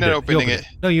you Yeah, we're opened not it. You opening opened it.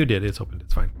 No, you did. It's opened.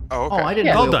 It's fine. Oh, okay. Oh, I didn't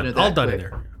Yeah. know All we opened done. it All that done in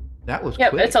quick. there. That was Yeah,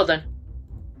 quick. it's all done.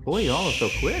 Boy, y'all are so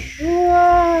quick.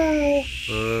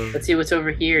 Let's see what's over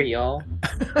here, y'all.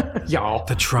 Y'all.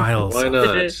 The trials. Why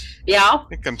not? Y'all. I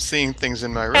think I'm seeing things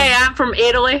in my room. Hey, I'm from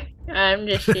Italy. I'm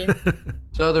just.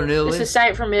 Southern Italy. This is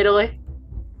Sight from Italy.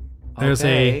 There's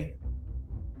Okay.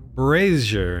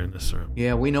 brazier in this room.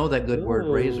 Yeah, we know that good word,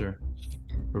 Ooh. razor.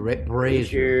 Brazier.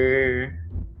 Brazier.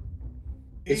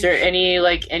 Is there any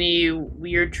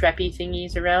weird trappy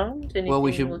thingies around? Well,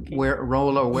 we Anything should looking-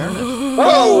 roll our awareness.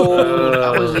 Oh!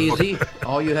 That was easy.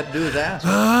 All you had to do is ask.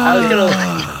 I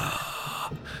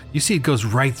was You see, it goes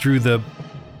right through the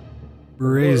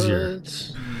brazier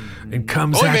What? and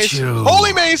comes Holy at mace! you.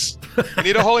 Holy mace! I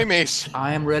need a holy mace.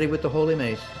 I am ready with the holy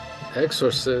mace.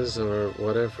 Exorcism or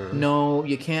whatever. No,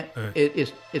 you can't.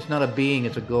 It's not a being.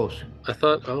 It's a ghost. I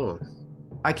thought. Oh,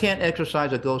 I can't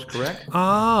exorcise a ghost, correct?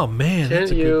 Oh man, can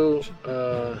that's a you?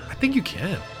 good. I think you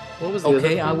can. What was the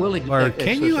Okay, other I thing? will. Or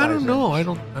can you? I don't exorcise know.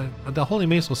 him. I don't. The holy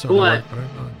mace will certainly What? work, but I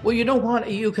don't know. Well, you know what?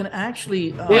 You can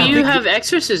actually. Well, I you think have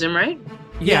exorcism, right?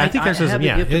 Yeah, I think have exorcism. the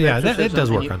Yeah, gift of yeah, that it exorcism, does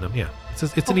and work you- on them. Yeah, it's an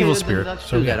Okay, evil then spirit. Let's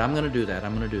So do that. yeah. I'm gonna do that.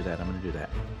 I'm gonna do that.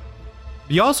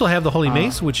 You also have the holy Uh,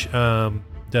 mace, which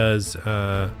does.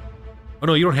 Oh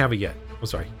no, you don't have it yet. I'm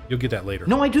sorry. You'll get that later.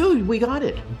 No, I do. We got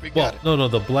it. We Well, got it. no,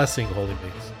 the blessing holy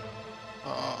mace.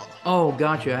 Oh, Oh,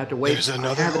 gotcha. I have to wait. There's I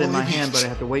another have it in my holy hand, mace. but I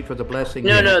have to wait for the blessing.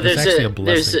 No, no, There's there's actually a- a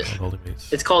blessing there's a- called holy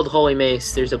mace, It's called Holy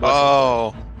Mace. There's a blessing.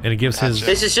 oh, and it gives his. Gotcha.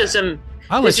 This is just some.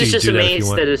 I'll let This you is just do a that if you mace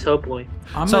want. that is hopefully.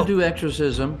 I'm So- gonna do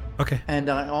exorcism, Okay. and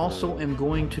I also am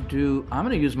going to do. I'm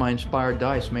gonna use my inspired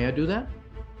dice. May I do that?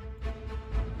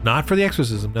 Not for the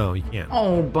exorcism. No, you can't.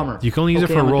 Oh, bummer. You can only use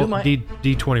Okay, it for I'm gonna roll do my-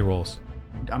 D20 rolls.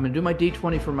 I'm gonna do my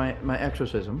D20 for my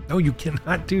exorcism. No, you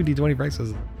cannot do D20 for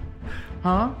exorcism.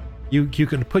 Huh? You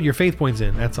can put your faith points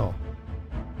in. That's all.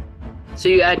 So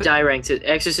you add die ranks.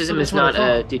 Exorcism That's is what I not a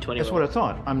thought. D20 That's roll. what I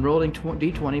thought. I'm rolling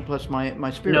D20 plus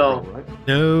my spirit No. roll, right?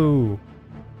 No.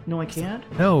 No, I can't.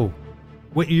 No.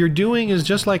 What you're doing is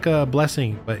just like a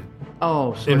blessing, but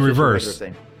Oh, so In it's just a reverse.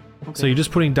 regular thing. Okay. so you're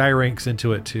just putting die ranks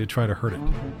into it to try to hurt it.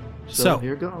 Okay. So So-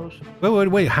 here goes.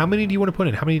 Wait. How many do you want to put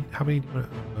in? How many do you want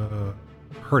to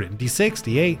hurt it? D6,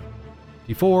 D8,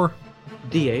 D4?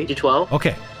 D8. D12.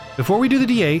 Okay. Before we do the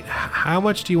D8, how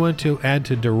much do you want to add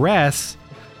to duress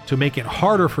to make it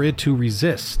harder for it to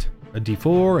resist? A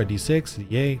D4, a D6, a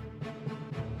D8?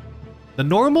 The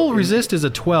normal resist is a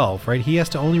 12, right? He has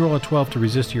to only roll a 12 to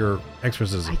resist your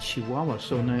exorcism. Ay, Chihuahua.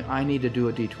 So now I need to do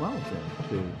a D12 then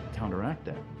to counteract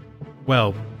that.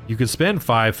 Well, you could spend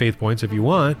 5 faith points if you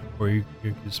want, or you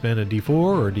could spend a D4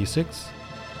 or a D6.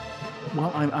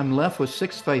 Well, I'm left with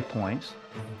 6 faith points.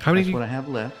 How many That's do what I have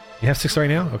left. you have? 6 right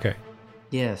now? Okay.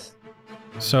 Yes.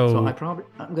 So,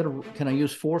 So can I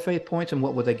use 4 faith points, and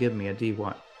what would they give me? A D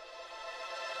what?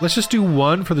 let's just do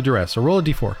 1 for the duress. So roll a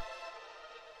D4.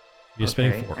 You're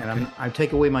spending 4. And I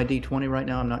take away my D20 right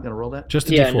now. I'm not going to roll that. Just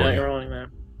a Yeah, D4. no, yeah. you're rolling that.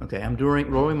 Okay, I'm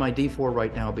rolling my D4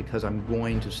 right now because I'm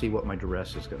going to see what my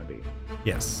duress is going to be.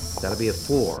 Yes. That'll be a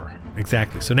 4.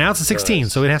 Exactly. So now it's a 16,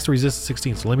 Nice. so it has to resist a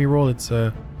 16. So let me roll its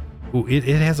ooh, it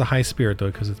has a high spirit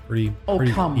though because it's pretty Oh,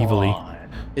 pretty come evilly. on.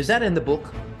 Is that in the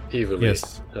book? Evilly.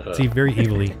 Yes. It's very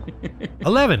evilly.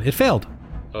 11. It failed.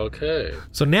 Okay.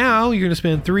 So now you're going to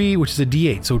spend 3, which is a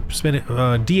D8. So spend it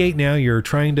D8 now. You're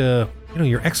trying to,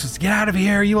 your exes, get out of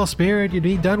here, evil spirit. You'd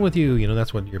be done with you.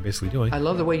 That's what you're basically doing. I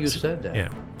love the way you said that. Yeah.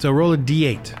 So roll a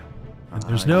D8. And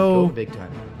there's I no go big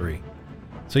time. 3.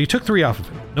 So you took 3 off of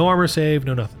it. No armor save,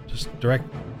 no nothing. Just direct.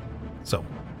 So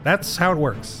that's how it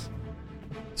works.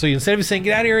 So instead of saying,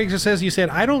 get out of here, exorcist, you said,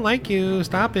 I don't like you.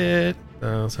 Stop it.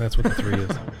 So that's what the 3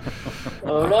 is.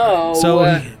 Oh no.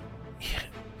 So,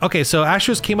 okay, so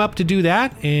Ashras came up to do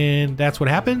that, and that's what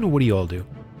happened. What do you all do?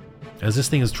 As this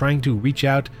thing is trying to reach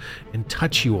out and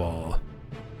touch you all.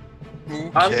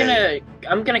 Okay.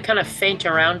 I'm gonna kind of feint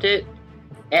around it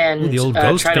and Ooh, the old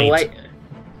ghost try feint.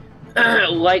 to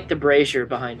light the brazier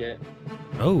behind it.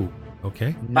 Oh,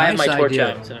 okay. I have my Nice torch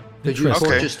idea. out. So. Because your Interesting.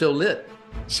 torch Okay. is still lit.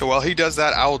 So while he does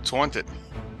that, I'll taunt it.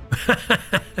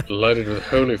 Lighted with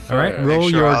holy All fire. right, roll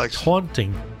sure your Alex-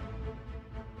 taunting.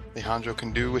 Alejandro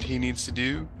can do what he needs to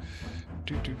do.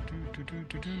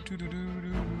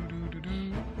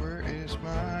 Where is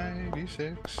my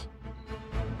D6?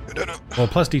 Well,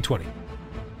 plus D20.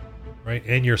 Right?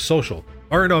 And your social.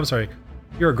 Or, no, I'm sorry.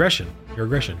 Your aggression.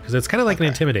 Because it's kind of like an Okay.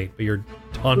 intimidate, but you're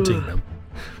taunting them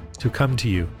to come to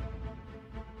you.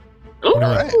 Ooh.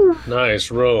 Alright.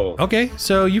 Nice roll. Okay,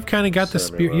 so you've kind of got the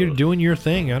Sammy spirit. You're Rose. doing your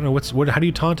thing. I don't know how do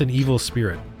you taunt an evil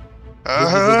spirit?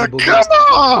 Come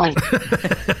on!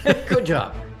 Good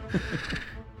job.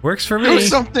 Works for Do me.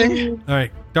 something! All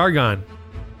right, Dargon.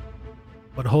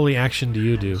 What holy action do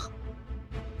you do?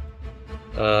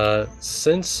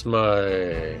 Since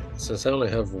I only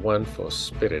have 1 for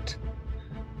spirit,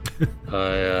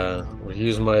 I will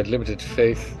use my limited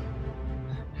faith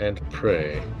and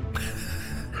pray.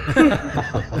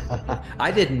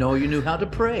 I didn't know you knew how to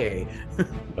pray.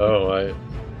 Oh,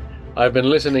 I've been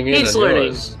listening in. He's on learning.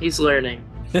 yours. He's learning.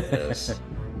 Yes.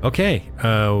 Okay.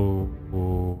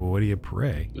 What do you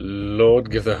pray?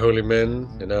 Lord, give the holy men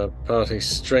in our party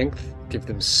strength, give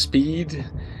them speed,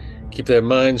 keep their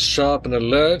minds sharp and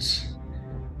alert,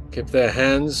 keep their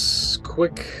hands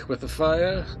quick with the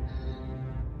fire,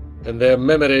 and their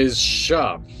memories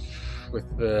sharp with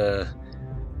the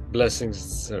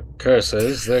blessings or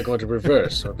curses they're going to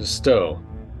reverse or bestow.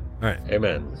 All right.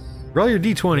 Amen. Roll your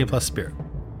D20 plus spirit.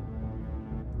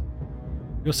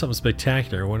 Do something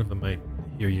spectacular. One of them might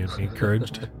hear you and be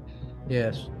encouraged.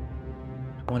 Yes.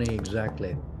 20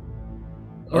 exactly.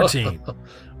 14.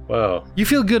 Wow. You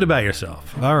feel good about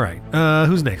yourself. All right.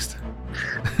 Who's next?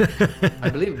 I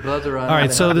believe brother. All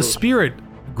right. So the spirit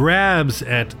grabs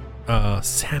at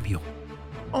Samuel.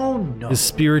 Oh no. His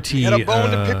spirity. You got a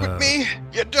bone to pick with me?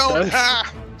 You don't,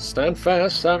 ha! Stand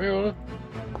fast, Samuel.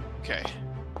 Okay.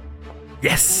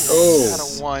 Yes. Oh.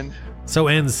 Got a 1. So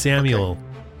ends Samuel.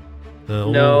 The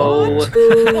old- No. What?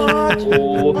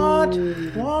 What?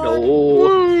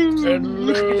 No.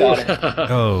 Got it.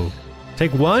 Oh.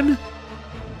 Take 1.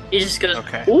 He just goes.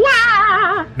 Okay.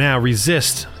 Wah! Now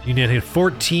resist. You need to hit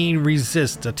 14.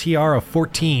 Resist. A TR of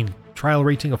 14. Trial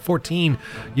rating of 14.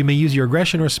 You may use your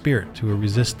aggression or spirit to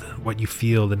resist what you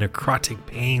feel, the necrotic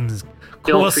pains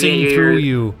Don't coursing forget through your-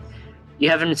 you. You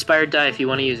have an inspired die if you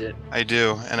want to use it. I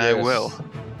do, and I Yes. will.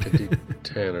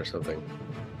 10 or something.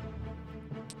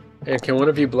 And can one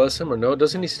of you bless him or no?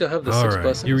 Doesn't he still have the All 6 right.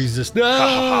 blessings? You resist.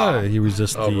 Ah! You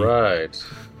resist All the. right.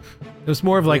 It was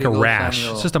more of like Way a to go, rash.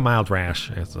 Samuel. It's just a mild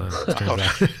rash. It turns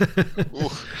out. Ooh.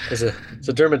 It's a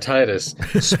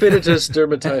dermatitis. Spiritus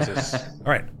dermatitis.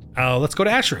 All right, let's go to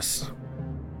Asherus.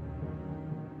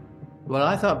 Well,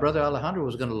 I thought Brother Alejandro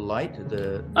was going to light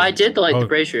the. I did light Oh, the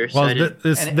brazier. So Well, I did.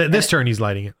 this turn he's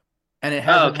lighting it. And it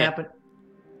hasn't okay. happened.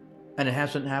 And it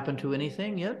hasn't happened to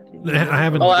anything yet. I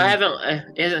haven't- Oh, I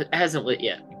haven't. It hasn't lit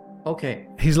yet. Okay.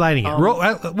 He's lighting it. Roll.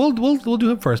 We'll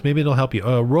do it first. Maybe it'll help you.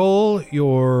 Roll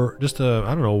your I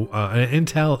don't know an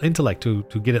intellect to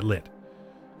get it lit.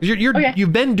 Okay.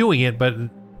 You've been doing it, but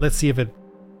let's see if it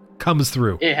comes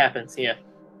through. It happens. Yeah.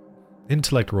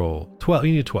 Intellect roll 12.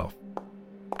 You need a 12.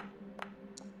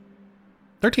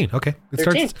 13. Okay. It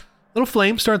 13. starts. Little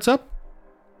flame starts up.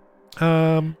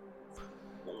 Roll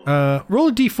a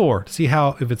d4 to see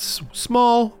if it's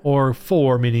small or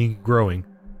 4, meaning growing.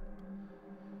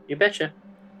 You betcha.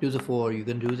 Do the 4. You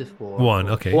can do the 4. 1.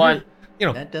 Okay. 1. You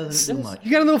know, That doesn't do much.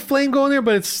 you got a little flame going there,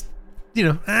 but it's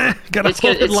got a It's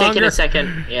little bit taking longer. a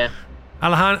second. Yeah.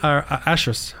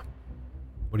 Ashrus,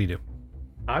 what do you do?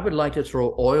 I would like to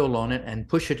throw oil on it and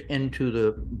push it into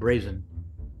the brazier.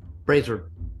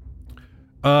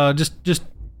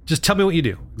 Just tell me what you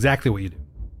do. Exactly what you do.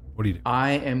 What do you do?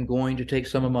 I am going to take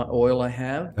some of my oil I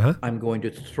have. Uh-huh. I'm going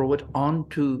to throw it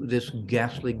onto this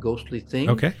ghastly, ghostly thing.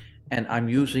 Okay. And I'm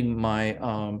using my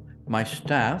my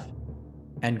staff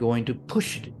and going to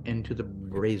push it into the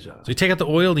brazier. So you take out the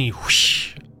oil and you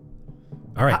whoosh.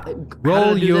 All right. How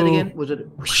Roll did I do your that again? Was it?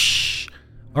 whoosh.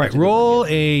 All right. Roll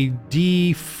a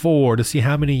d4 to see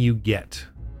how many you get.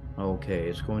 Okay,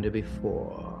 it's going to be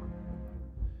 4.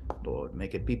 Lord,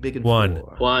 make it be big and 1.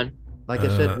 4. 1. Like I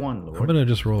said, 1, Lord. I'm gonna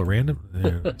just roll a random.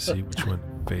 See which one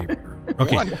favor.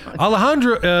 Okay, One.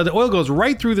 Alejandro. The oil goes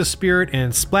right through the spirit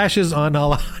and splashes on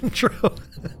Alejandro.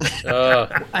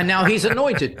 And now he's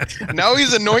anointed. Now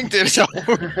he's anointed. So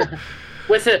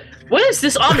With a what is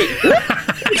this on me?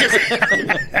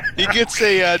 he gets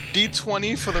a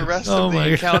D20 for the rest of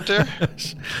the encounter.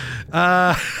 gosh.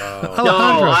 No,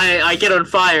 Alejandro, I get on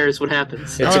fire. Is what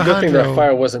happens. It's a good thing that Alejandro.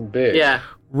 fire wasn't big. Yeah.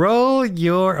 roll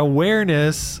your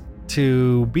awareness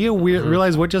to be aware,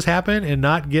 realize what just happened, and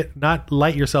not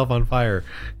light yourself on fire.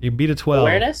 You beat a 12.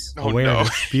 Awareness? Oh, Awareness.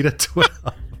 no. Beat a 12.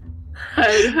 I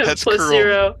have That's plus cruel.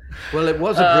 0. Well, it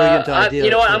was a brilliant idea. You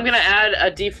know what? so- I'm gonna add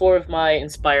a D4 of my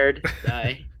inspired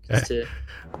die. Just to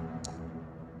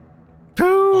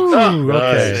Ooh,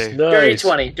 Nice. okay. dirty Nice.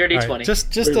 20. Dirty All right, 20. just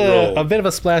Reroll. a bit of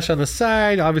a splash on the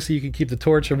side. Obviously, you can keep the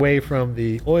torch away from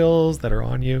the oils that are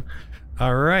on you.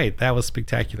 All right, that was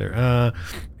spectacular.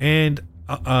 That's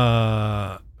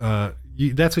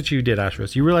what you did,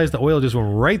 Ashras. You realized the oil just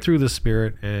went right through the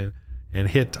spirit and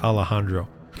hit Alejandro.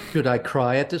 Should I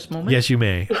cry at this moment? Yes, you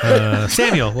may.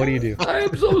 Samuel, what do you do? I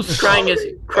am so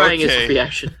sorry. Crying is Okay. a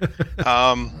reaction.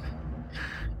 I'm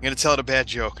gonna tell it a bad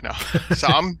joke now. So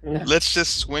let's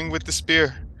just swing with the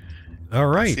spear. All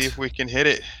right. See if we can hit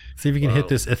it. See if you can hit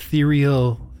this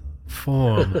ethereal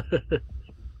form.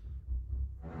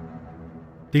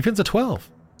 Defense of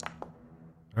 12.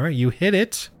 All right, you hit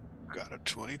it. Got a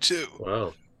 22.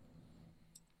 Wow.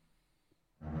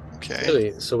 Okay.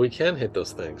 Really? So we can hit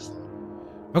those things.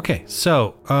 Okay,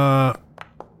 so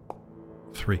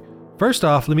 3. First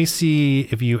off, let me see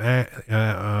if you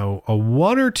a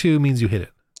 1 or 2 means you hit it.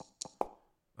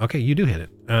 Okay, you do hit it.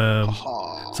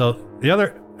 Aw. So the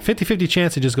other 50-50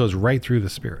 chance it just goes right through the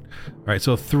spirit. All right,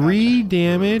 so 3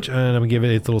 damage, and I'm gonna give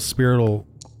it its little spiritual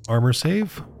armor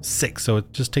save. 6. So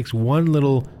it just takes one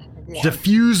little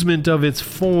diffusement of its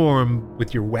form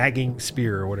with your wagging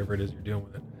spear or whatever it is you're doing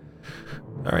with it.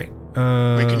 All right.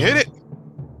 We can hit it.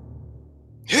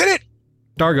 Hit it.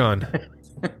 Dargon.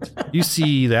 You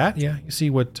see that? Yeah, you see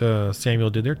what Samuel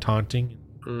did there, taunting,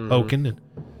 Mm. poking, and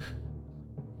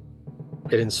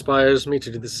It inspires me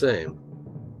to do the same.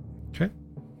 okay.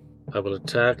 I will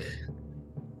attack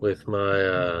with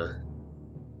my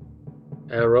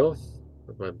arrow,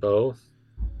 with my bow.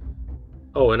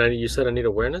 Oh, and you said I need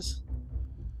awareness?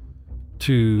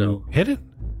 To No. hit it,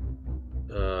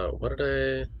 What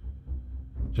did I...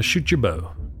 just shoot your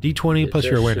bow. D20 plus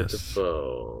your Just shoot awareness. the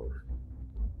bow.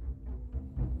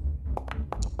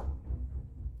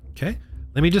 Okay.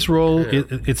 Let me just roll. Okay.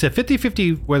 It's a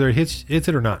 50-50 whether it hits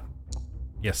it or not.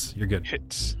 Yes, you're good.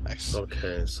 Hits. Nice.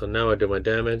 Okay, so now I do my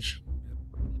damage.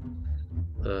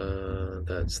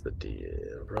 That's the D,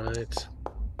 right?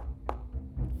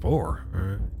 4. All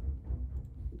right.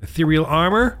 Ethereal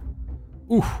armor.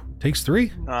 Ooh, takes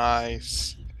 3.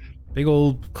 Nice. big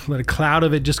old cloud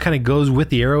of it just kind of goes with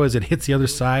the arrow as it hits the other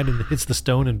side and hits the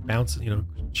stone and bounces,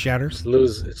 shatters.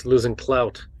 It's losing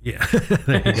clout. Yeah,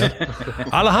 there you go.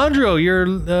 Alejandro, you're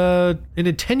in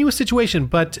a tenuous situation,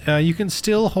 but you can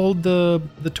still hold the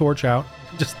torch out,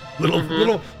 just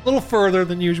little further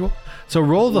than usual. So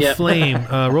roll the flame.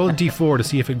 Roll a d4 to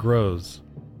see if it grows.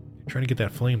 You're trying to get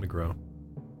that flame to grow.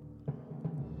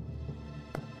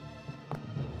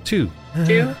 2.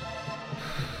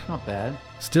 Not bad.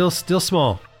 Still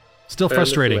small. Still Fan the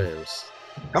frustrating. flames.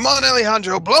 Come on,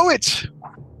 Alejandro, blow it.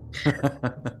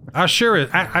 Ashurus.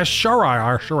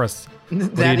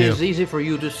 That do you is do? easy for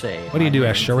you to say. What do you do, my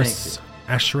man. Ashurus?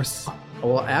 Thank Ashurus. you.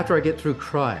 Well, after I get through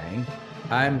crying,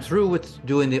 I'm through with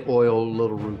doing the oil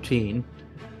little routine.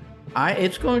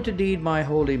 It's going to need my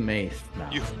holy mace now.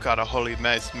 You've got a holy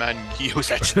mace, man.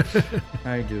 Use it.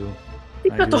 I do.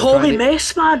 You I got do. the I'm holy trying to-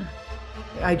 mace, man.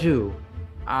 I do.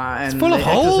 It's And full of the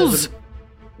holes. exorcism-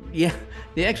 Yeah,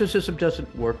 the exorcism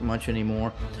doesn't work much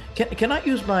anymore. Can I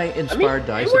use my inspired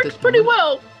dice it at works this pretty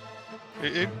moment?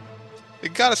 well.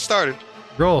 It got us started.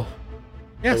 Roll.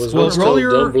 I Yes. was Well, once roll told,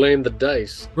 your don't blame the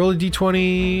dice. roll a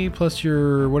d20 plus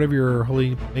your whatever your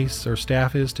holy mace or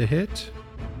staff is to hit.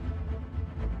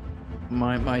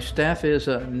 My staff is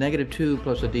a -2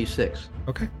 plus a d6.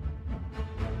 Okay.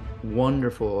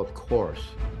 Wonderful, of course.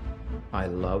 I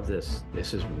love this.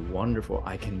 This is wonderful.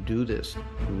 I can do this.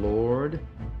 Lord,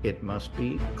 it must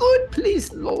be good,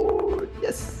 please, Lord.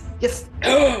 Yes, yes.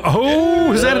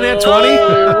 Oh, is that an at 20?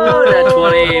 Oh, that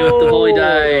 20 with the holy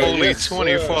die. Holy yes,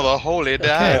 20 sir. for the holy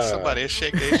die. Okay. Somebody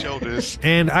shake their shoulders.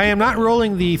 And I am not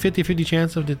rolling the 50-50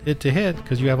 chance of it to hit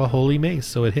because you have a holy mace,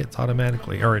 so it hits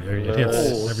automatically, or it hits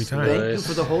Nice. every time. Thank you Nice.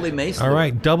 for the holy mace. All Lord.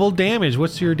 right, double damage.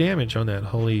 What's your damage on that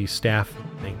holy staff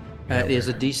thing? Is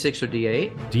it d6 or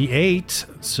d8? D8,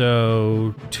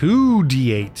 so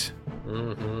 2d8.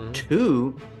 Mm-hmm.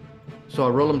 2. So I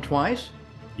roll them twice.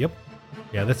 Yep.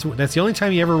 Yeah, that's the only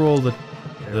time you ever roll the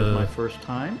There's my first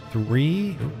time,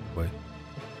 3. Oh boy.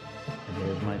 and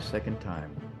there's my second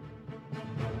time.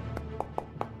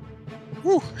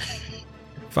 Woo.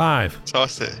 5.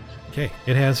 Toss it. Okay,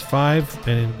 it has 5,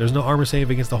 and there's no armor save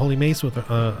against the holy mace with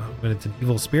when it's an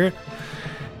evil spirit.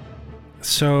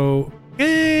 So,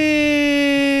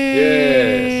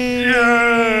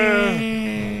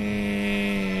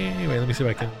 Anyway, let me see if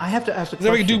I can. I have to ask a Is that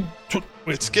what we question. can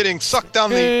do? It's getting sucked down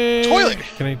the toilet.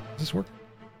 Can I? Does this work?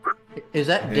 Is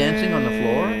that dancing on the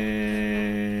floor?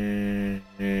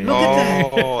 Look at that.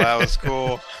 Oh, that was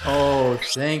cool. Oh,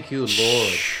 thank you,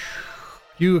 Lord.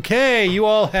 You okay? You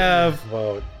all have.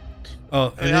 Wow. Oh,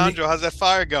 and then Alejandro, how's that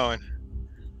fire going?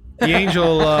 the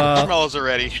angel. Smells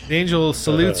already. The angel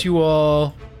salutes you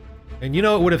all, and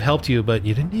it would have helped you, but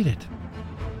you didn't need it.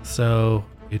 So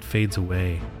it fades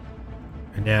away,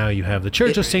 and now you have the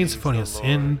Church of Saint Symphonius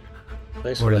in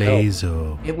Thanks for the help.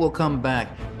 Orlezo. It will come back.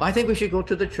 Well, I think we should go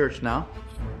to the church now.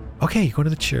 Okay, you go to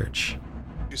the church.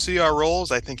 You see our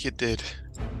rolls? I think you did.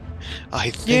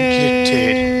 I think Yay! you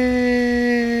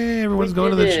did. Everyone's We going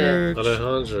to the did it. church.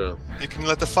 Alejandro. You can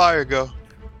let the fire go.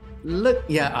 Look,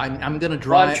 yeah, I'm gonna Well,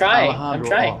 drive I'm trying. Alejandro I'm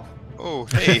trying. off. Oh,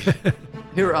 hey.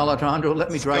 Here, Alejandro, let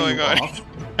me What's drive going you on? off.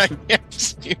 I can't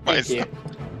see Thank you. myself.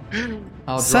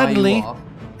 I'll Suddenly- drive you off.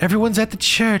 Everyone's at the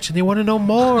church and they want to know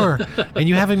more. And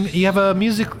you have a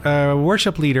music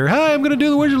worship leader. Hi, I'm gonna do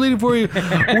the worship leader for you.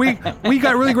 We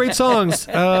got really great songs.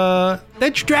 The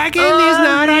dragon is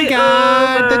not our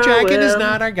god. The dragon is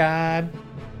not our god.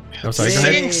 I'm sorry. Go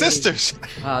ahead. Singing sisters.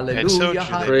 Hallelujah, so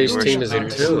hallelujah, the praise team is in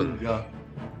hallelujah.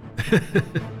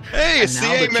 Hey, it's And the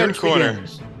now the Amen church corner.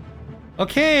 begins.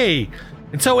 Okay.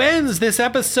 And so ends this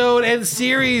episode and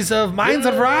series of Minds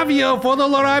of Ravio for the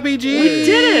Lord RPG. We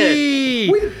did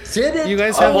it. Did it? You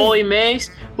guys A have holy mace.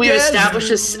 We've Yes.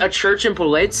 established a church in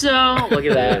Palazzo. Look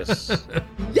at that. Yes.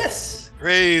 Yes.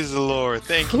 Praise the Lord.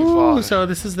 Thank you, Ooh, Father. so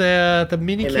this is the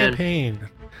mini Amen. campaign.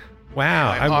 Wow.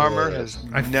 My armor has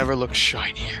never looked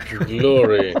shinier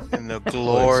Glory. in the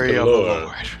glory the of the Lord.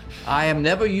 Lord. I am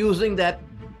never using that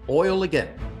oil again.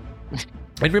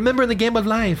 And remember, in the game of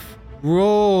life,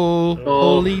 roll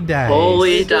holy dice.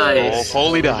 Holy Oh, dice.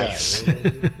 holy dice.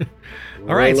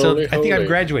 All right, so Holy, I think I've holy.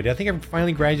 graduated. I think I've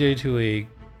finally graduated to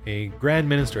a grand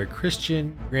minister, a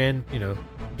Christian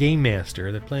game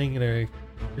master. They're playing in a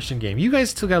Christian game. You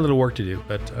guys still got a little work to do,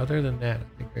 but other than that,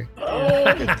 I think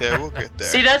We'll get there. We'll get there.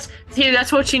 See,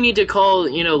 that's what you need to call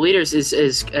leaders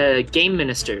is game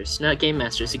ministers, not game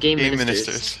masters. Game Game ministers.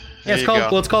 ministers. yeah, There it's you called go.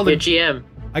 well, it's called Your the, GM,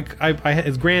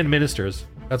 it's grand ministers.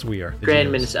 That's what we are. the grand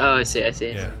GMs. minister. Oh, I see.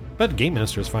 Yeah, but game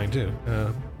minister is fine too.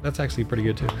 That's actually pretty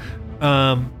good too.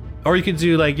 Or you could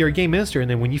do like you're a game minister, and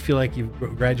then when you feel like you've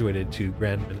graduated to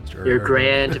grand minister. You're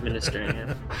grand minister.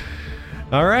 Yeah.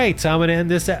 All right, so I'm going to end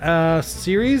this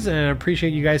series, and I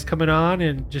appreciate you guys coming on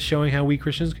and just showing how we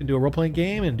Christians can do a role-playing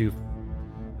game and do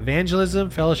evangelism,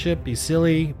 fellowship, be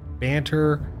silly,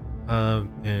 banter,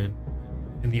 and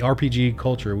in the RPG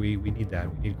culture, we need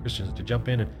that. We need Christians to jump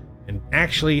in and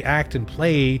actually act and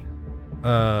play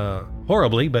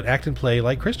horribly, but act and play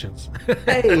like Christians.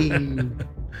 Hey,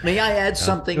 may I add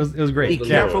something? It was great. Be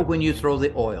careful when you throw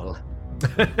the oil.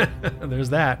 There's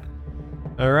that.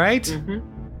 All right. Mm-hmm.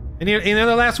 Any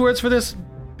other last words for this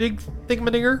big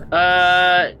thingamadinger?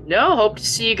 No. Hope to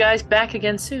see you guys back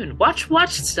again soon. Watch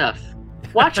stuff.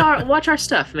 Watch our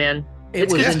stuff, man. It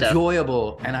It's was good stuff.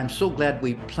 enjoyable, and I'm so glad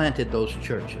we planted those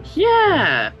churches.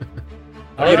 Yeah.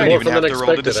 I You had don't more even fun have than to roll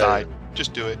to expected. decide.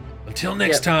 Just do it. Until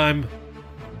next Yep. time,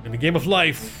 in the game of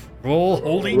life, roll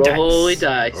holy Roll dice. holy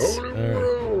dice. Holy All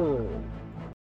right.